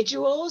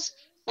individuals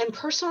and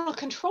personal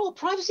control.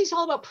 Privacy is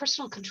all about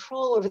personal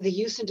control over the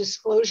use and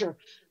disclosure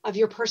of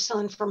your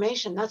personal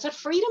information. That's what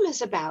freedom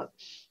is about.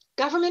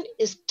 Government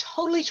is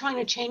totally trying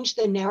to change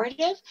the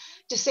narrative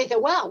to say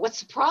that, wow, what's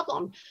the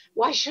problem?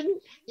 Why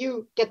shouldn't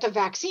you get the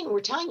vaccine?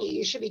 We're telling you,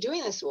 you should be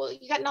doing this. Well,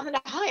 you got nothing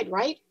to hide,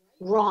 right?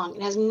 Wrong.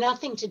 It has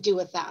nothing to do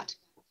with that.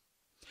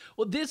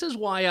 Well, this is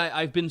why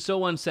I've been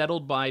so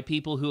unsettled by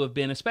people who have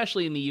been,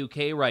 especially in the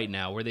UK right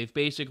now, where they've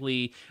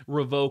basically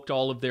revoked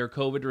all of their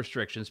COVID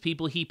restrictions,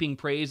 people heaping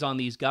praise on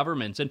these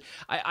governments. And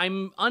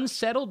I'm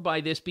unsettled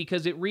by this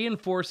because it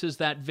reinforces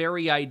that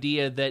very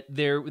idea that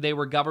they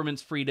were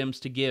governments' freedoms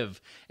to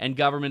give and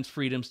governments'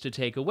 freedoms to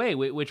take away,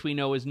 which we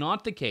know is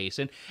not the case.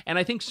 And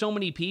I think so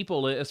many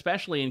people,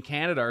 especially in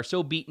Canada, are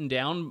so beaten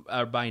down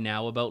by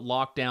now about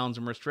lockdowns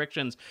and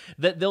restrictions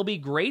that they'll be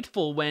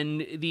grateful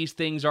when these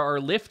things are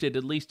lifted,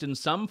 at least in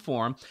some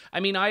form. I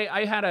mean,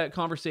 I had a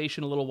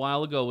conversation a little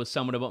while ago with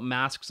someone about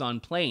masks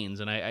on planes,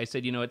 and I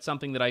said, it's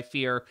something that I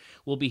fear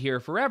will be here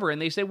forever.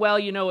 And they say, well,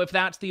 if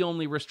that's the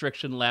only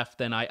restriction left,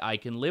 then I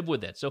can live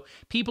with it. So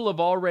people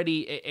have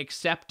already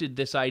accepted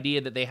this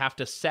idea that they have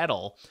to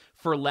settle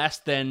for less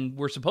than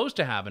we're supposed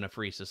to have in a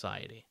free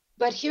society.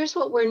 But here's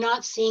what we're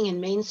not seeing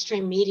in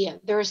mainstream media.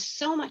 There is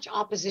so much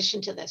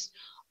opposition to this.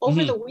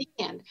 Over the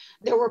weekend,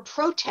 there were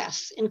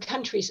protests in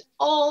countries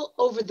all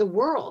over the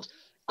world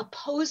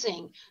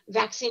opposing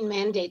vaccine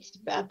mandates,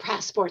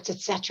 passports,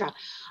 etc.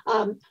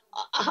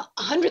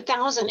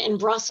 100,000 in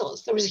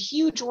Brussels. There was a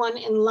huge one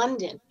in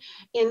London,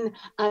 in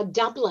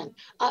Dublin.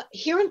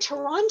 Here in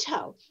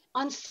Toronto,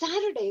 on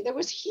Saturday, there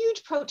was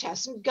huge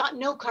protests and got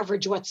no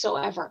coverage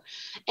whatsoever,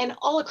 and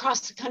all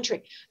across the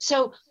country.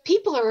 So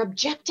people are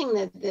objecting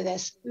to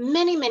this.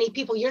 Many, many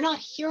people, you're not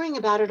hearing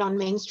about it on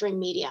mainstream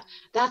media.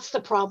 That's the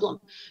problem.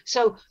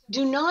 So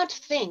do not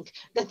think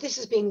that this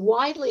is being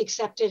widely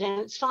accepted and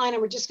it's fine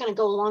and we're just going to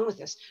go along with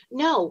this.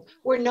 No,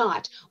 we're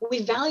not.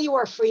 We value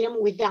our freedom.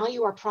 We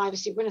value our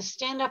privacy. We're going to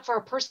stand up for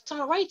our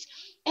personal rights.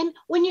 And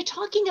when you're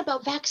talking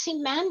about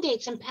vaccine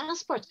mandates and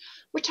passports,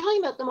 we're talking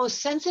about the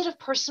most sensitive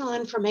personal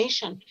information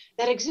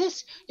that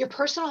exists, your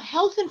personal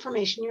health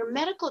information, your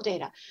medical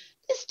data.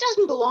 This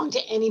doesn't belong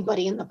to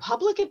anybody in the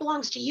public. It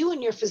belongs to you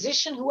and your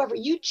physician, whoever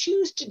you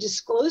choose to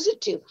disclose it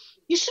to.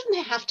 You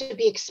shouldn't have to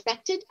be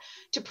expected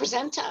to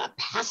present a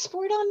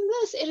passport on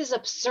this. It is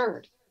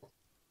absurd.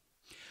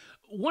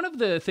 One of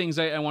the things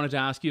I wanted to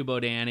ask you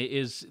about, Anne,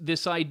 is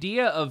this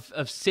idea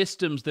of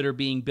systems that are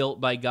being built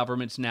by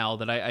governments now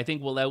that I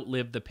think will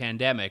outlive the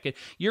pandemic.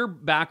 Your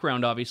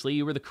background, obviously,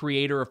 you were the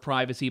creator of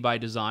Privacy by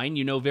Design.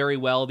 You know very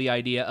well the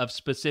idea of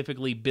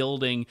specifically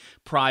building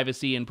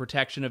privacy and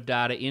protection of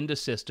data into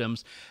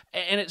systems.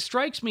 And it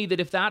strikes me that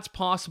if that's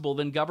possible,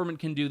 then government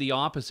can do the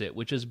opposite,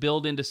 which is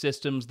build into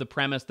systems the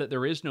premise that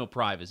there is no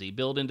privacy,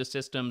 build into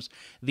systems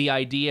the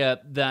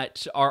idea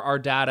that our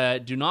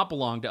data do not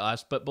belong to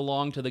us, but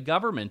belong to the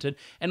government.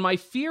 And my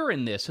fear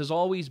in this has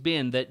always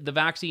been that the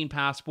vaccine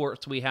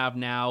passports we have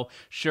now,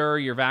 sure,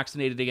 you're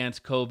vaccinated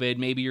against COVID,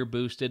 maybe you're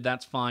boosted,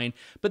 that's fine.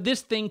 But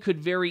this thing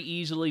could very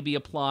easily be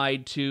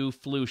applied to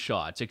flu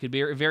shots. It could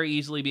very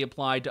easily be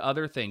applied to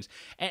other things.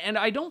 And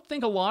I don't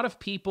think a lot of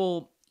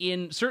people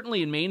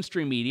certainly in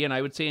mainstream media, and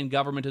I would say in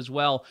government as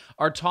well,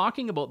 are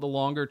talking about the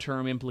longer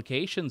term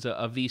implications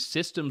of these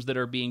systems that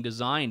are being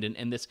designed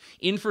and this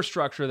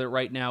infrastructure that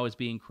right now is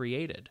being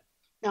created.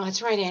 No,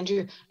 that's right,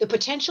 Andrew. The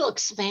potential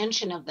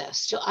expansion of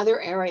this to other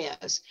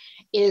areas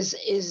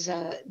is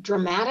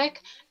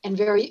dramatic and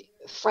very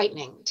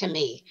frightening to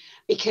me,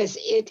 because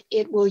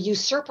it will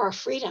usurp our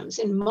freedoms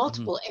in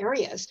multiple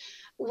areas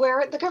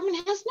where the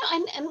government has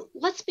no, and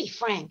let's be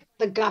frank,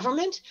 the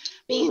government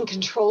being in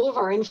control of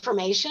our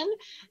information,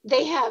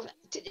 they have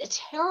a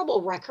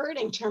terrible record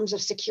in terms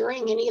of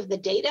securing any of the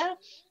data,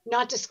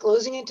 not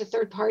disclosing it to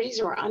third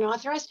parties or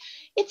unauthorized.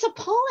 It's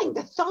appalling.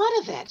 The thought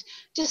of it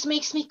just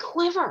makes me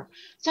quiver.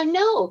 So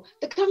no,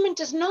 the government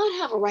does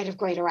not have a right of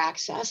greater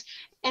access.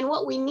 And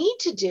what we need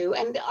to do,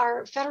 and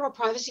our federal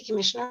privacy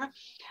commissioner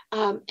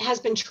has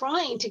been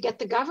trying to get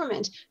the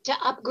government to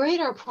upgrade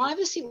our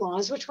privacy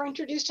laws, which were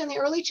introduced in the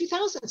early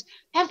 2000s.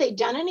 Have they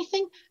done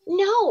anything?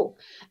 No.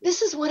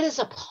 This is what is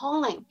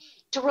appalling.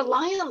 To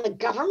rely on the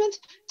government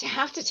to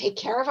have to take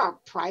care of our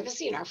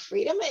privacy and our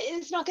freedom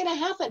is not going to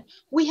happen.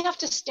 We have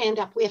to stand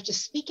up. We have to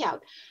speak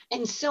out.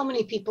 And so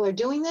many people are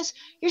doing this.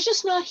 You're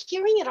just not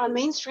hearing it on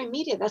mainstream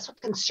media. That's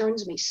what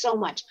concerns me so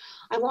much.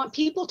 I want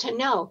people to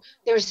know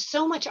there's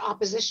so much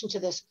opposition to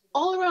this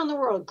all around the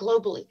world,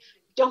 globally.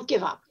 Don't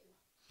give up.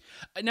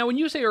 Now, when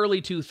you say early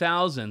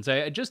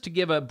 2000s, just to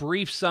give a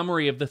brief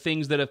summary of the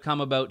things that have come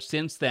about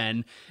since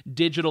then,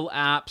 digital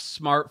apps,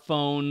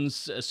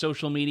 smartphones,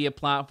 social media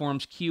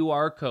platforms,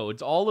 QR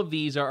codes, all of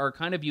these are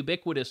kind of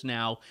ubiquitous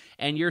now,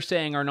 and you're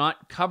saying are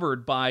not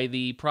covered by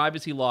the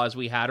privacy laws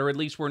we had, or at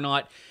least we're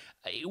not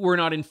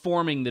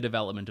informing the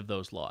development of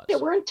those laws. They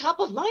weren't top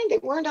of mind. They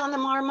weren't on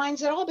our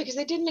minds at all because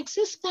they didn't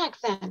exist back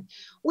then.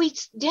 We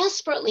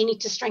desperately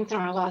need to strengthen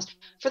our laws.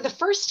 For the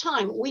first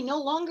time, we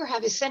no longer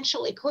have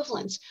essential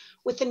equivalence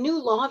with the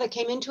new law that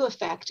came into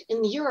effect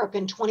in Europe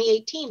in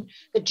 2018,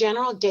 the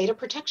General Data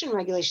Protection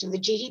Regulation, the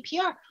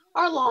GDPR.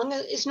 Our law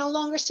is no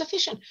longer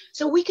sufficient.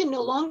 So we can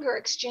no longer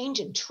exchange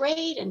and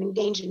trade and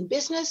engage in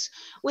business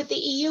with the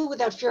EU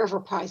without fear of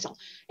reprisal.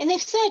 And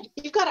they've said,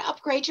 you've got to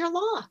upgrade your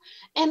law.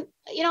 And,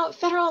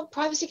 Federal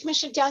Privacy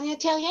Commissioner Daniel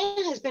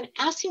Tallien has been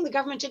asking the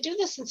government to do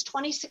this since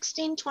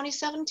 2016,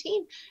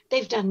 2017.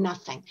 They've done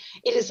nothing.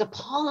 It is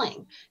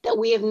appalling that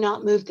we have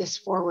not moved this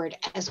forward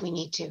as we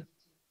need to.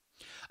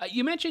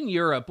 You mentioned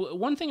Europe.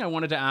 One thing I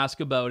wanted to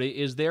ask about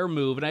is their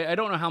move, and I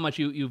don't know how much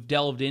you've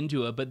delved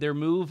into it, but their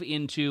move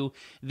into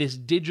this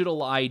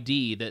digital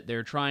ID that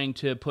they're trying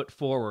to put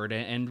forward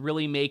and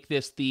really make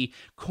this the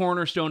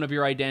cornerstone of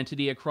your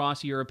identity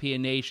across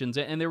European nations.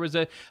 And there was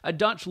a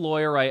Dutch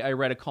lawyer I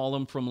read a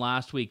column from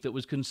last week that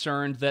was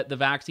concerned that the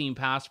vaccine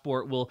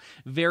passport will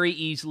very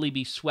easily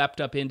be swept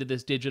up into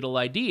this digital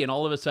ID. And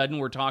all of a sudden,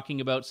 we're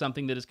talking about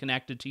something that is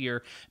connected to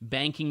your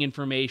banking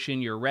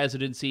information, your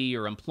residency,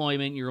 your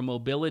employment, your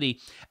mobility.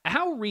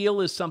 How real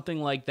is something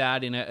like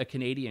that in a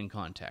Canadian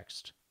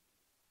context?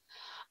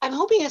 I'm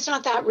hoping it's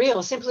not that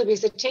real, simply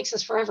because it takes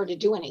us forever to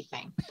do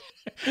anything.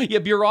 Yeah,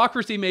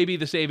 bureaucracy may be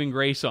the saving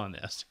grace on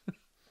this.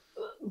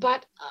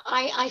 But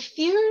I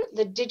fear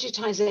the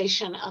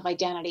digitization of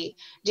identity,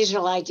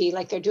 digital ID,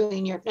 like they're doing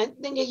in Europe.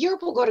 Then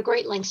Europe will go to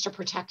great lengths to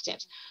protect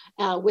it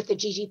with the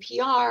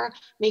GDPR,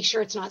 make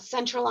sure it's not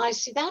centralized.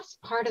 See, that's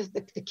part of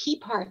the key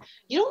part.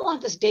 You don't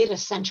want this data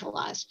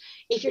centralized.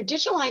 If your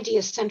digital ID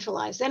is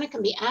centralized, then it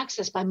can be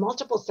accessed by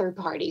multiple third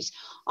parties,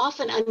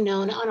 often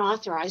unknown,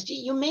 unauthorized.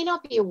 You may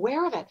not be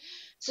aware of it.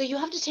 So you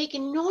have to take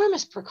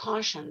enormous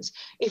precautions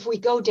if we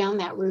go down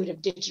that route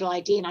of digital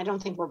ID, and I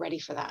don't think we're ready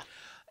for that.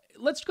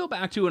 Let's go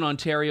back to an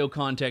Ontario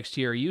context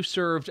here. You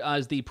served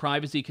as the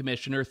privacy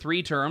commissioner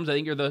 3 terms. I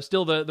think you're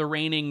still the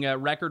reigning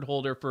record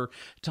holder for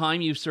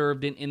time you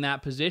served in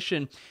that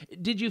position.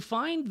 Did you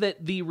find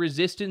that the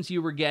resistance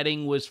you were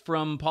getting was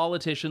from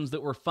politicians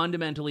that were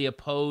fundamentally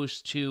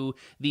opposed to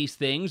these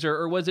things,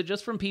 or was it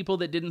just from people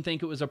that didn't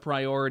think it was a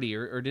priority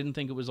or didn't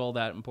think it was all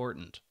that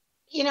important?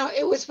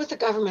 It was with the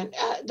government.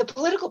 The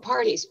political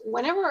parties,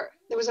 whenever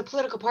there was a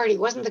political party, it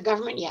wasn't the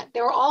government yet.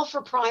 They were all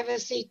for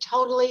privacy,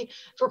 totally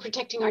for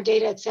protecting our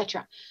data,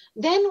 etc.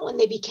 Then when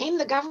they became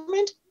the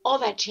government, all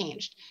that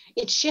changed.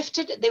 It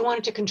shifted. They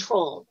wanted to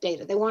control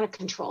data. They wanted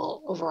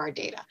control over our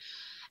data.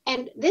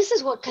 And this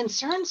is what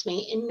concerns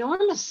me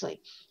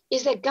enormously.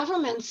 is that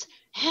governments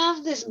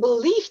have this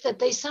belief that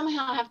they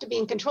somehow have to be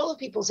in control of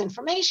people's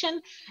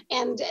information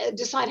and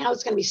decide how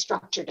it's going to be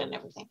structured and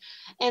everything.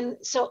 And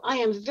so I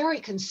am very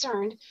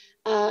concerned,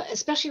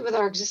 especially with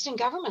our existing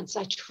governments.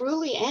 I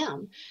truly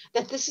am,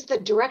 that this is the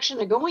direction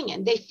they're going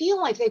in. They feel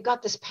like they've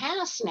got this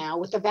pass now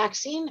with the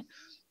vaccine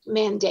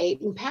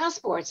mandate and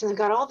passports, and they've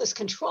got all this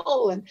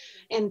control,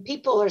 and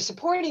people are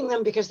supporting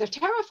them because they're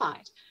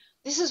terrified.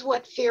 This is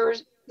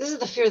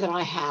the fear that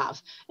I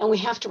have, and we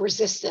have to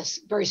resist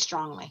this very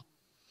strongly.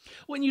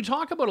 When you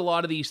talk about a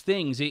lot of these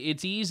things,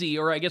 it's easy,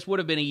 or I guess would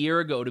have been a year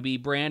ago, to be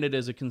branded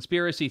as a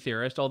conspiracy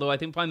theorist, although I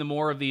find the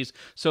more of these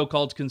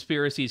so-called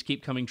conspiracies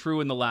keep coming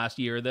true in the last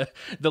year,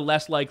 the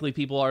less likely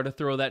people are to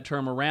throw that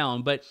term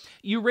around. But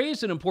you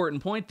raised an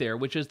important point there,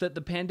 which is that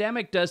the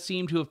pandemic does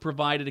seem to have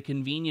provided a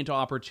convenient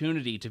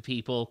opportunity to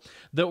people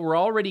that were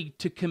already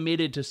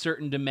committed to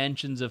certain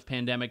dimensions of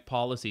pandemic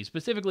policy,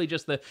 specifically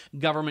just the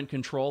government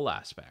control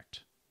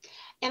aspect.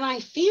 And I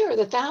fear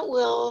that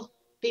will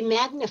be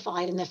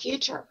magnified in the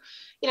future.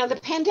 The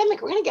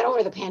pandemic, we're going to get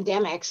over the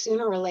pandemic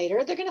sooner or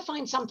later. They're going to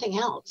find something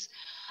else.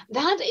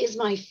 That is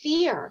my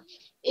fear,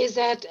 is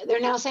that they're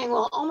now saying,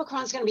 well,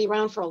 Omicron's going to be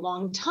around for a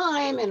long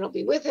time and it'll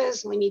be with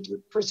us, and we need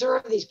to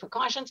preserve these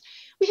precautions.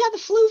 We've had the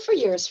flu for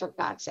years, for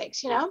God's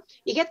sakes. You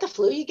get the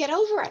flu, you get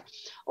over it,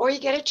 or you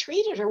get it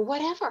treated or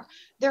whatever.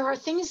 There are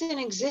things in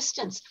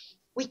existence.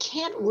 We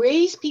can't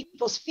raise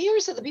people's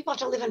fears so that people have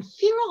to live in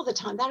fear all the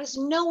time. That is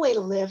no way to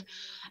live.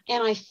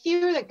 And I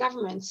fear that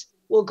governments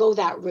will go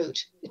that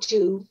route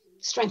to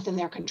strengthen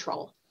their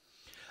control.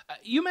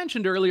 You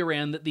mentioned earlier,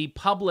 Anne, that the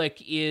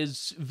public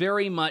is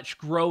very much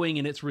growing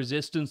in its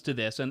resistance to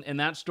this, and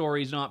that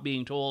story is not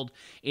being told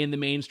in the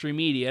mainstream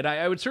media. And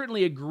I would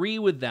certainly agree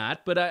with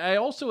that, but I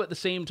also at the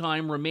same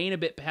time remain a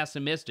bit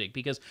pessimistic,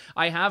 because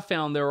I have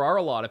found there are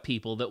a lot of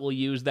people that will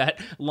use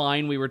that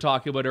line we were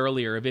talking about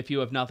earlier of if you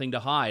have nothing to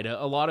hide.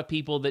 A lot of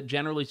people that,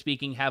 generally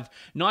speaking, have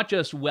not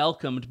just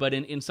welcomed, but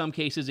in some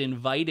cases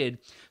invited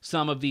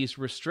some of these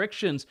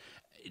restrictions.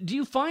 Do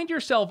you find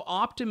yourself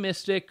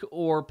optimistic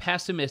or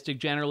pessimistic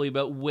generally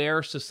about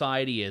where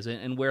society is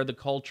and where the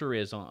culture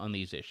is on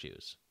these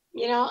issues?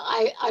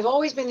 I've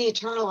always been the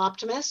eternal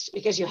optimist,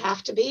 because you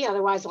have to be,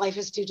 otherwise life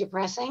is too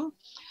depressing.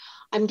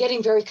 I'm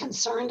getting very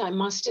concerned, I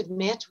must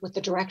admit, with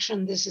the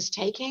direction this is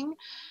taking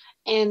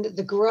and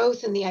the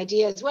growth and the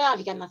ideas, well, if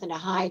you got nothing to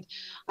hide.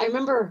 I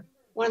remember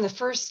one of the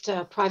first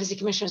privacy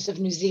commissioners of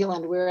New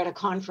Zealand, we were at a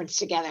conference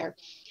together,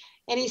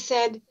 and he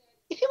said,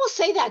 if people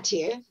say that to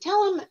you,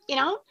 tell them,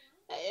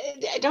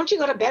 don't you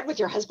go to bed with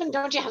your husband?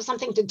 Don't you have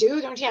something to do?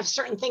 Don't you have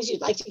certain things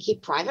you'd like to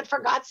keep private, for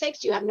God's sakes?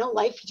 Do you have no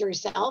life to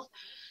yourself?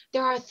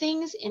 There are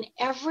things in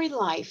every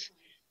life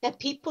that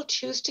people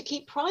choose to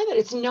keep private.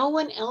 It's no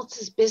one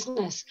else's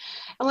business.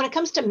 And when it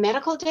comes to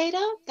medical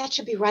data, that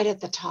should be right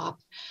at the top.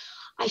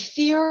 I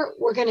fear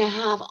we're going to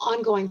have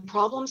ongoing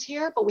problems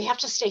here, but we have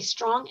to stay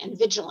strong and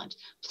vigilant.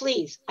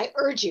 Please, I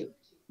urge you,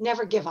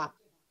 never give up.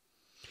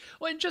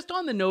 Well, and just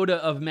on the note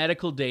of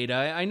medical data,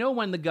 I know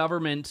when the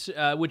government,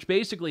 which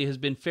basically has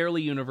been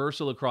fairly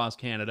universal across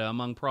Canada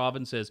among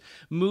provinces,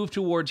 moved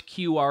towards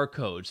QR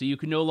codes, so you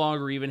can no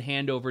longer even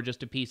hand over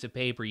just a piece of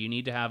paper. You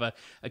need to have a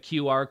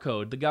QR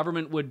code. The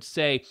government would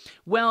say,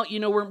 well,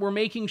 we're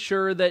making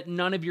sure that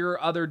none of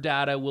your other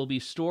data will be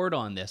stored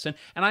on this. And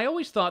I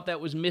always thought that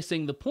was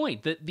missing the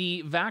point, that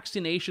the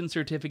vaccination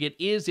certificate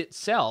is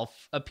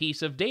itself a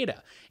piece of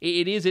data.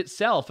 It is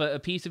itself a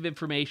piece of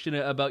information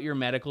about your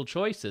medical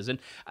choices. And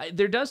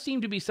there does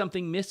seem to be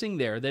something missing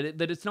there,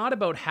 that it's not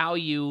about how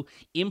you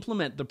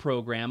implement the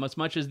program as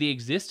much as the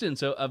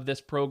existence of this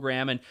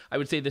program, and I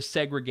would say the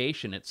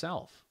segregation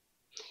itself.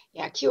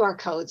 Yeah, QR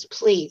codes,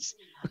 please.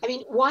 I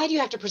mean, why do you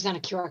have to present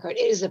a QR code?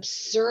 It is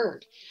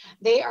absurd.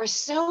 They are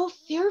so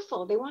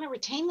fearful. They want to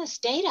retain this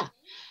data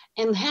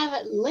and have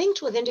it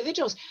linked with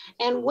individuals.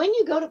 And when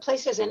you go to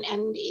places and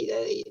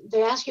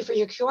they ask you for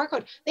your QR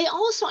code, they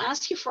also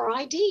ask you for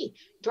ID,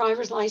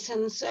 driver's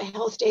license,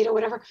 health data,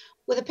 whatever,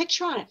 with a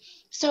picture on it.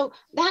 So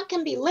that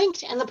can be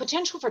linked, and the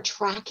potential for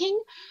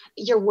tracking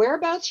your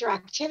whereabouts, your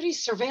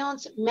activities,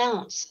 surveillance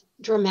mounts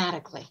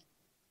dramatically.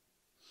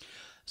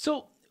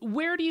 So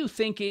where do you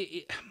think,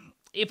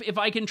 if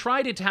I can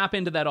try to tap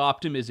into that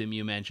optimism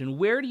you mentioned,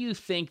 where do you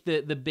think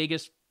the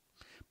biggest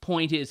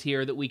point is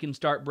here that we can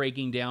start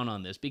breaking down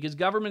on this? Because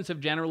governments have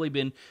generally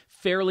been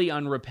fairly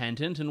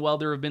unrepentant, and while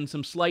there have been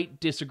some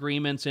slight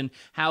disagreements in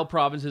how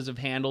provinces have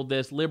handled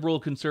this, Liberal,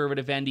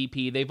 Conservative,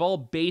 NDP, they've all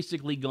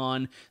basically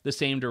gone the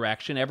same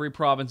direction. Every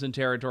province and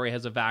territory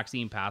has a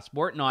vaccine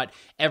passport. Not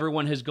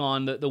everyone has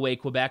gone the way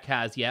Quebec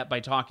has yet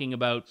by talking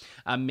about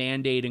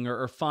mandating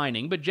or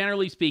fining, but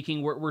generally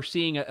speaking, we're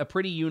seeing a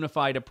pretty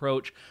unified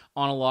approach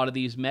on a lot of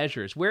these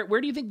measures.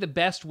 Where do you think the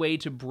best way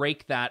to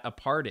break that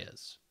apart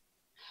is?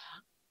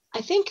 I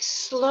think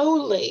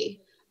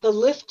slowly the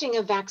lifting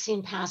of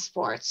vaccine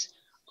passports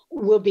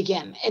will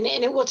begin, and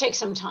it will take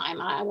some time.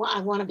 I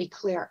want to be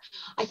clear.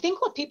 I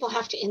think what people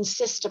have to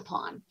insist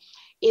upon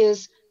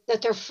is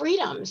that their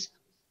freedoms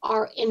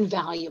are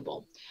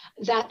invaluable,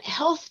 that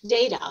health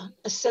data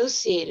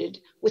associated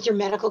with your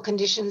medical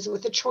conditions,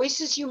 with the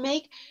choices you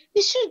make.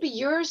 This should be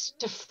yours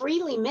to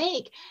freely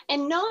make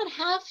and not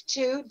have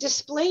to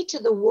display to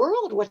the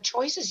world what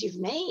choices you've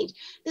made.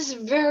 This is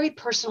very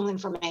personal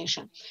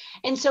information.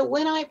 And so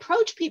when I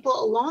approach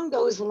people along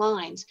those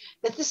lines,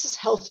 that this is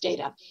health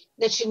data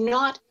that should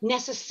not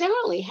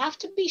necessarily have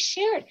to be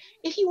shared.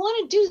 If you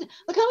want to do,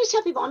 look, I always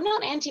tell people, I'm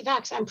not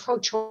anti-vax, I'm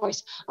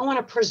pro-choice. I want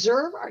to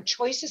preserve our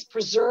choices,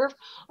 preserve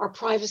our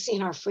privacy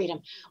and our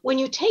freedom. When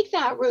you take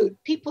that route,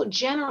 people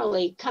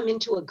generally come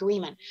into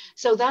agreement.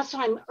 So that's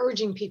what I'm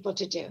urging people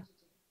to do.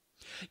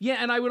 Yeah,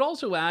 and I would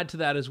also add to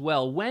that as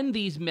well, when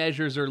these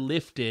measures are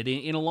lifted,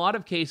 in a lot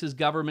of cases,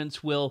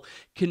 governments will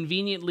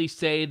conveniently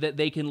say that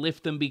they can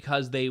lift them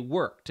because they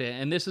worked.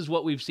 And this is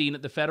what we've seen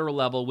at the federal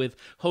level with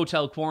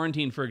hotel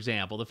quarantine, for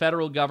example. The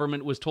federal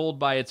government was told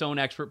by its own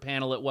expert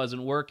panel it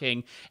wasn't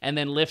working, and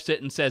then lifts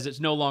it and says it's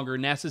no longer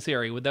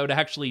necessary without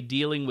actually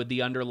dealing with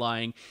the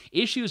underlying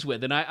issues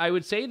with. And I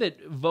would say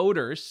that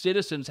voters,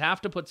 citizens,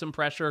 have to put some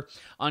pressure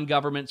on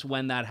governments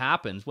when that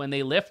happens. When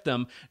they lift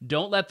them,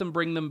 don't let them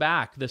bring them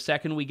back the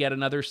second we get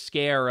another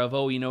scare of,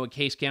 a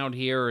case count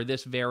here or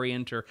this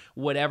variant or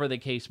whatever the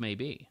case may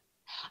be.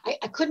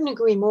 I couldn't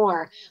agree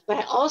more, but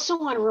I also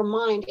want to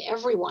remind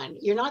everyone,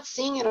 you're not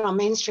seeing it on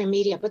mainstream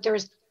media, but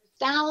there's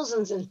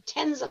thousands and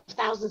tens of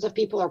thousands of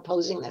people are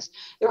opposing this.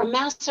 There are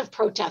massive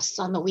protests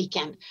on the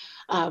weekend,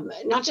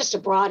 not just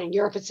abroad in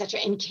Europe, et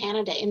cetera, in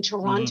Canada, in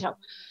Toronto. Mm-hmm.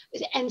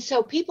 And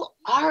so people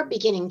are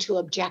beginning to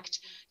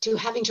object to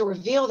having to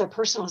reveal their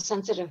personal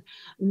sensitive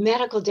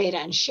medical data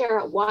and share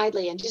it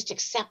widely and just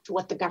accept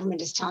what the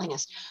government is telling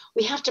us.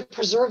 We have to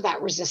preserve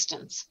that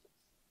resistance.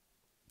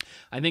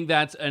 I think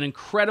that's an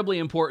incredibly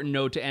important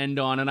note to end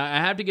on. And I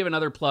have to give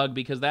another plug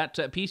because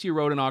that piece you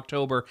wrote in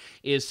October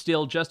is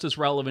still just as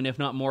relevant, if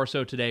not more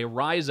so today.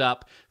 Rise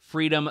up,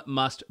 freedom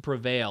must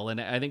prevail. And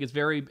I think it's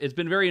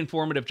been very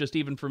informative, just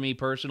even for me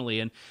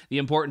personally, and the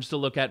importance to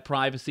look at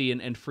privacy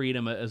and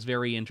freedom as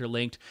very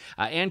interlinked.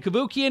 Ann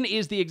Cavoukian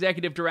is the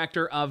executive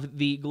director of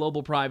the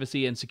Global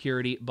Privacy and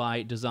Security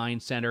by Design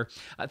Center.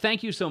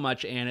 Thank you so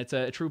much, Ann. It's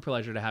a true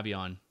pleasure to have you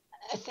on.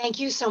 Thank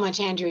you so much,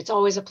 Andrew. It's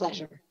always a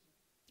pleasure.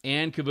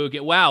 Ann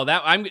Cavoukian. Wow,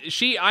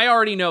 I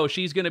already know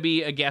she's going to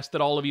be a guest that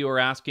all of you are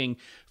asking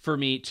for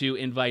me to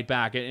invite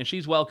back, and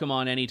she's welcome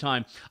on any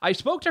time. I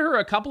spoke to her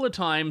a couple of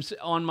times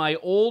on my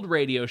old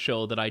radio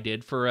show that I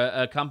did for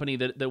a company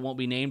that won't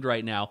be named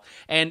right now,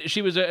 and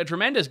she was a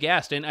tremendous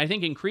guest, and I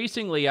think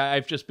increasingly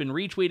I've just been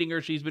retweeting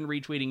her, she's been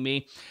retweeting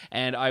me,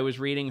 and I was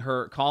reading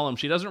her column.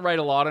 She doesn't write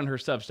a lot on her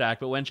Substack,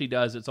 but when she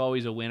does, it's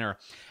always a winner,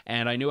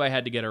 and I knew I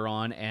had to get her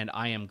on, and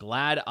I am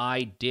glad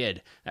I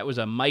did. That was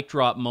a mic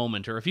drop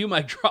moment, or a few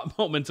mic drop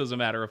moments as a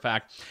matter of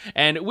fact.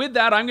 And with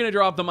that, I'm going to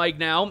drop the mic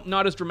now,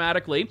 not as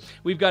dramatically.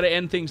 We've got to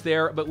end things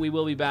there, but we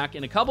will be back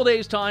in a couple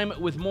days' time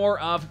with more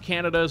of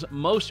Canada's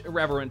most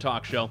irreverent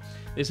talk show.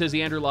 This is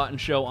the Andrew Lawton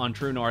Show on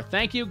True North.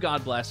 Thank you,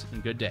 God bless,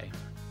 and good day.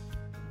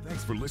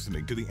 Thanks for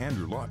listening to the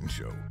Andrew Lawton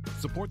Show.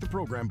 Support the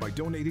program by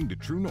donating to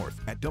True North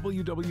at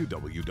www.tnc.news.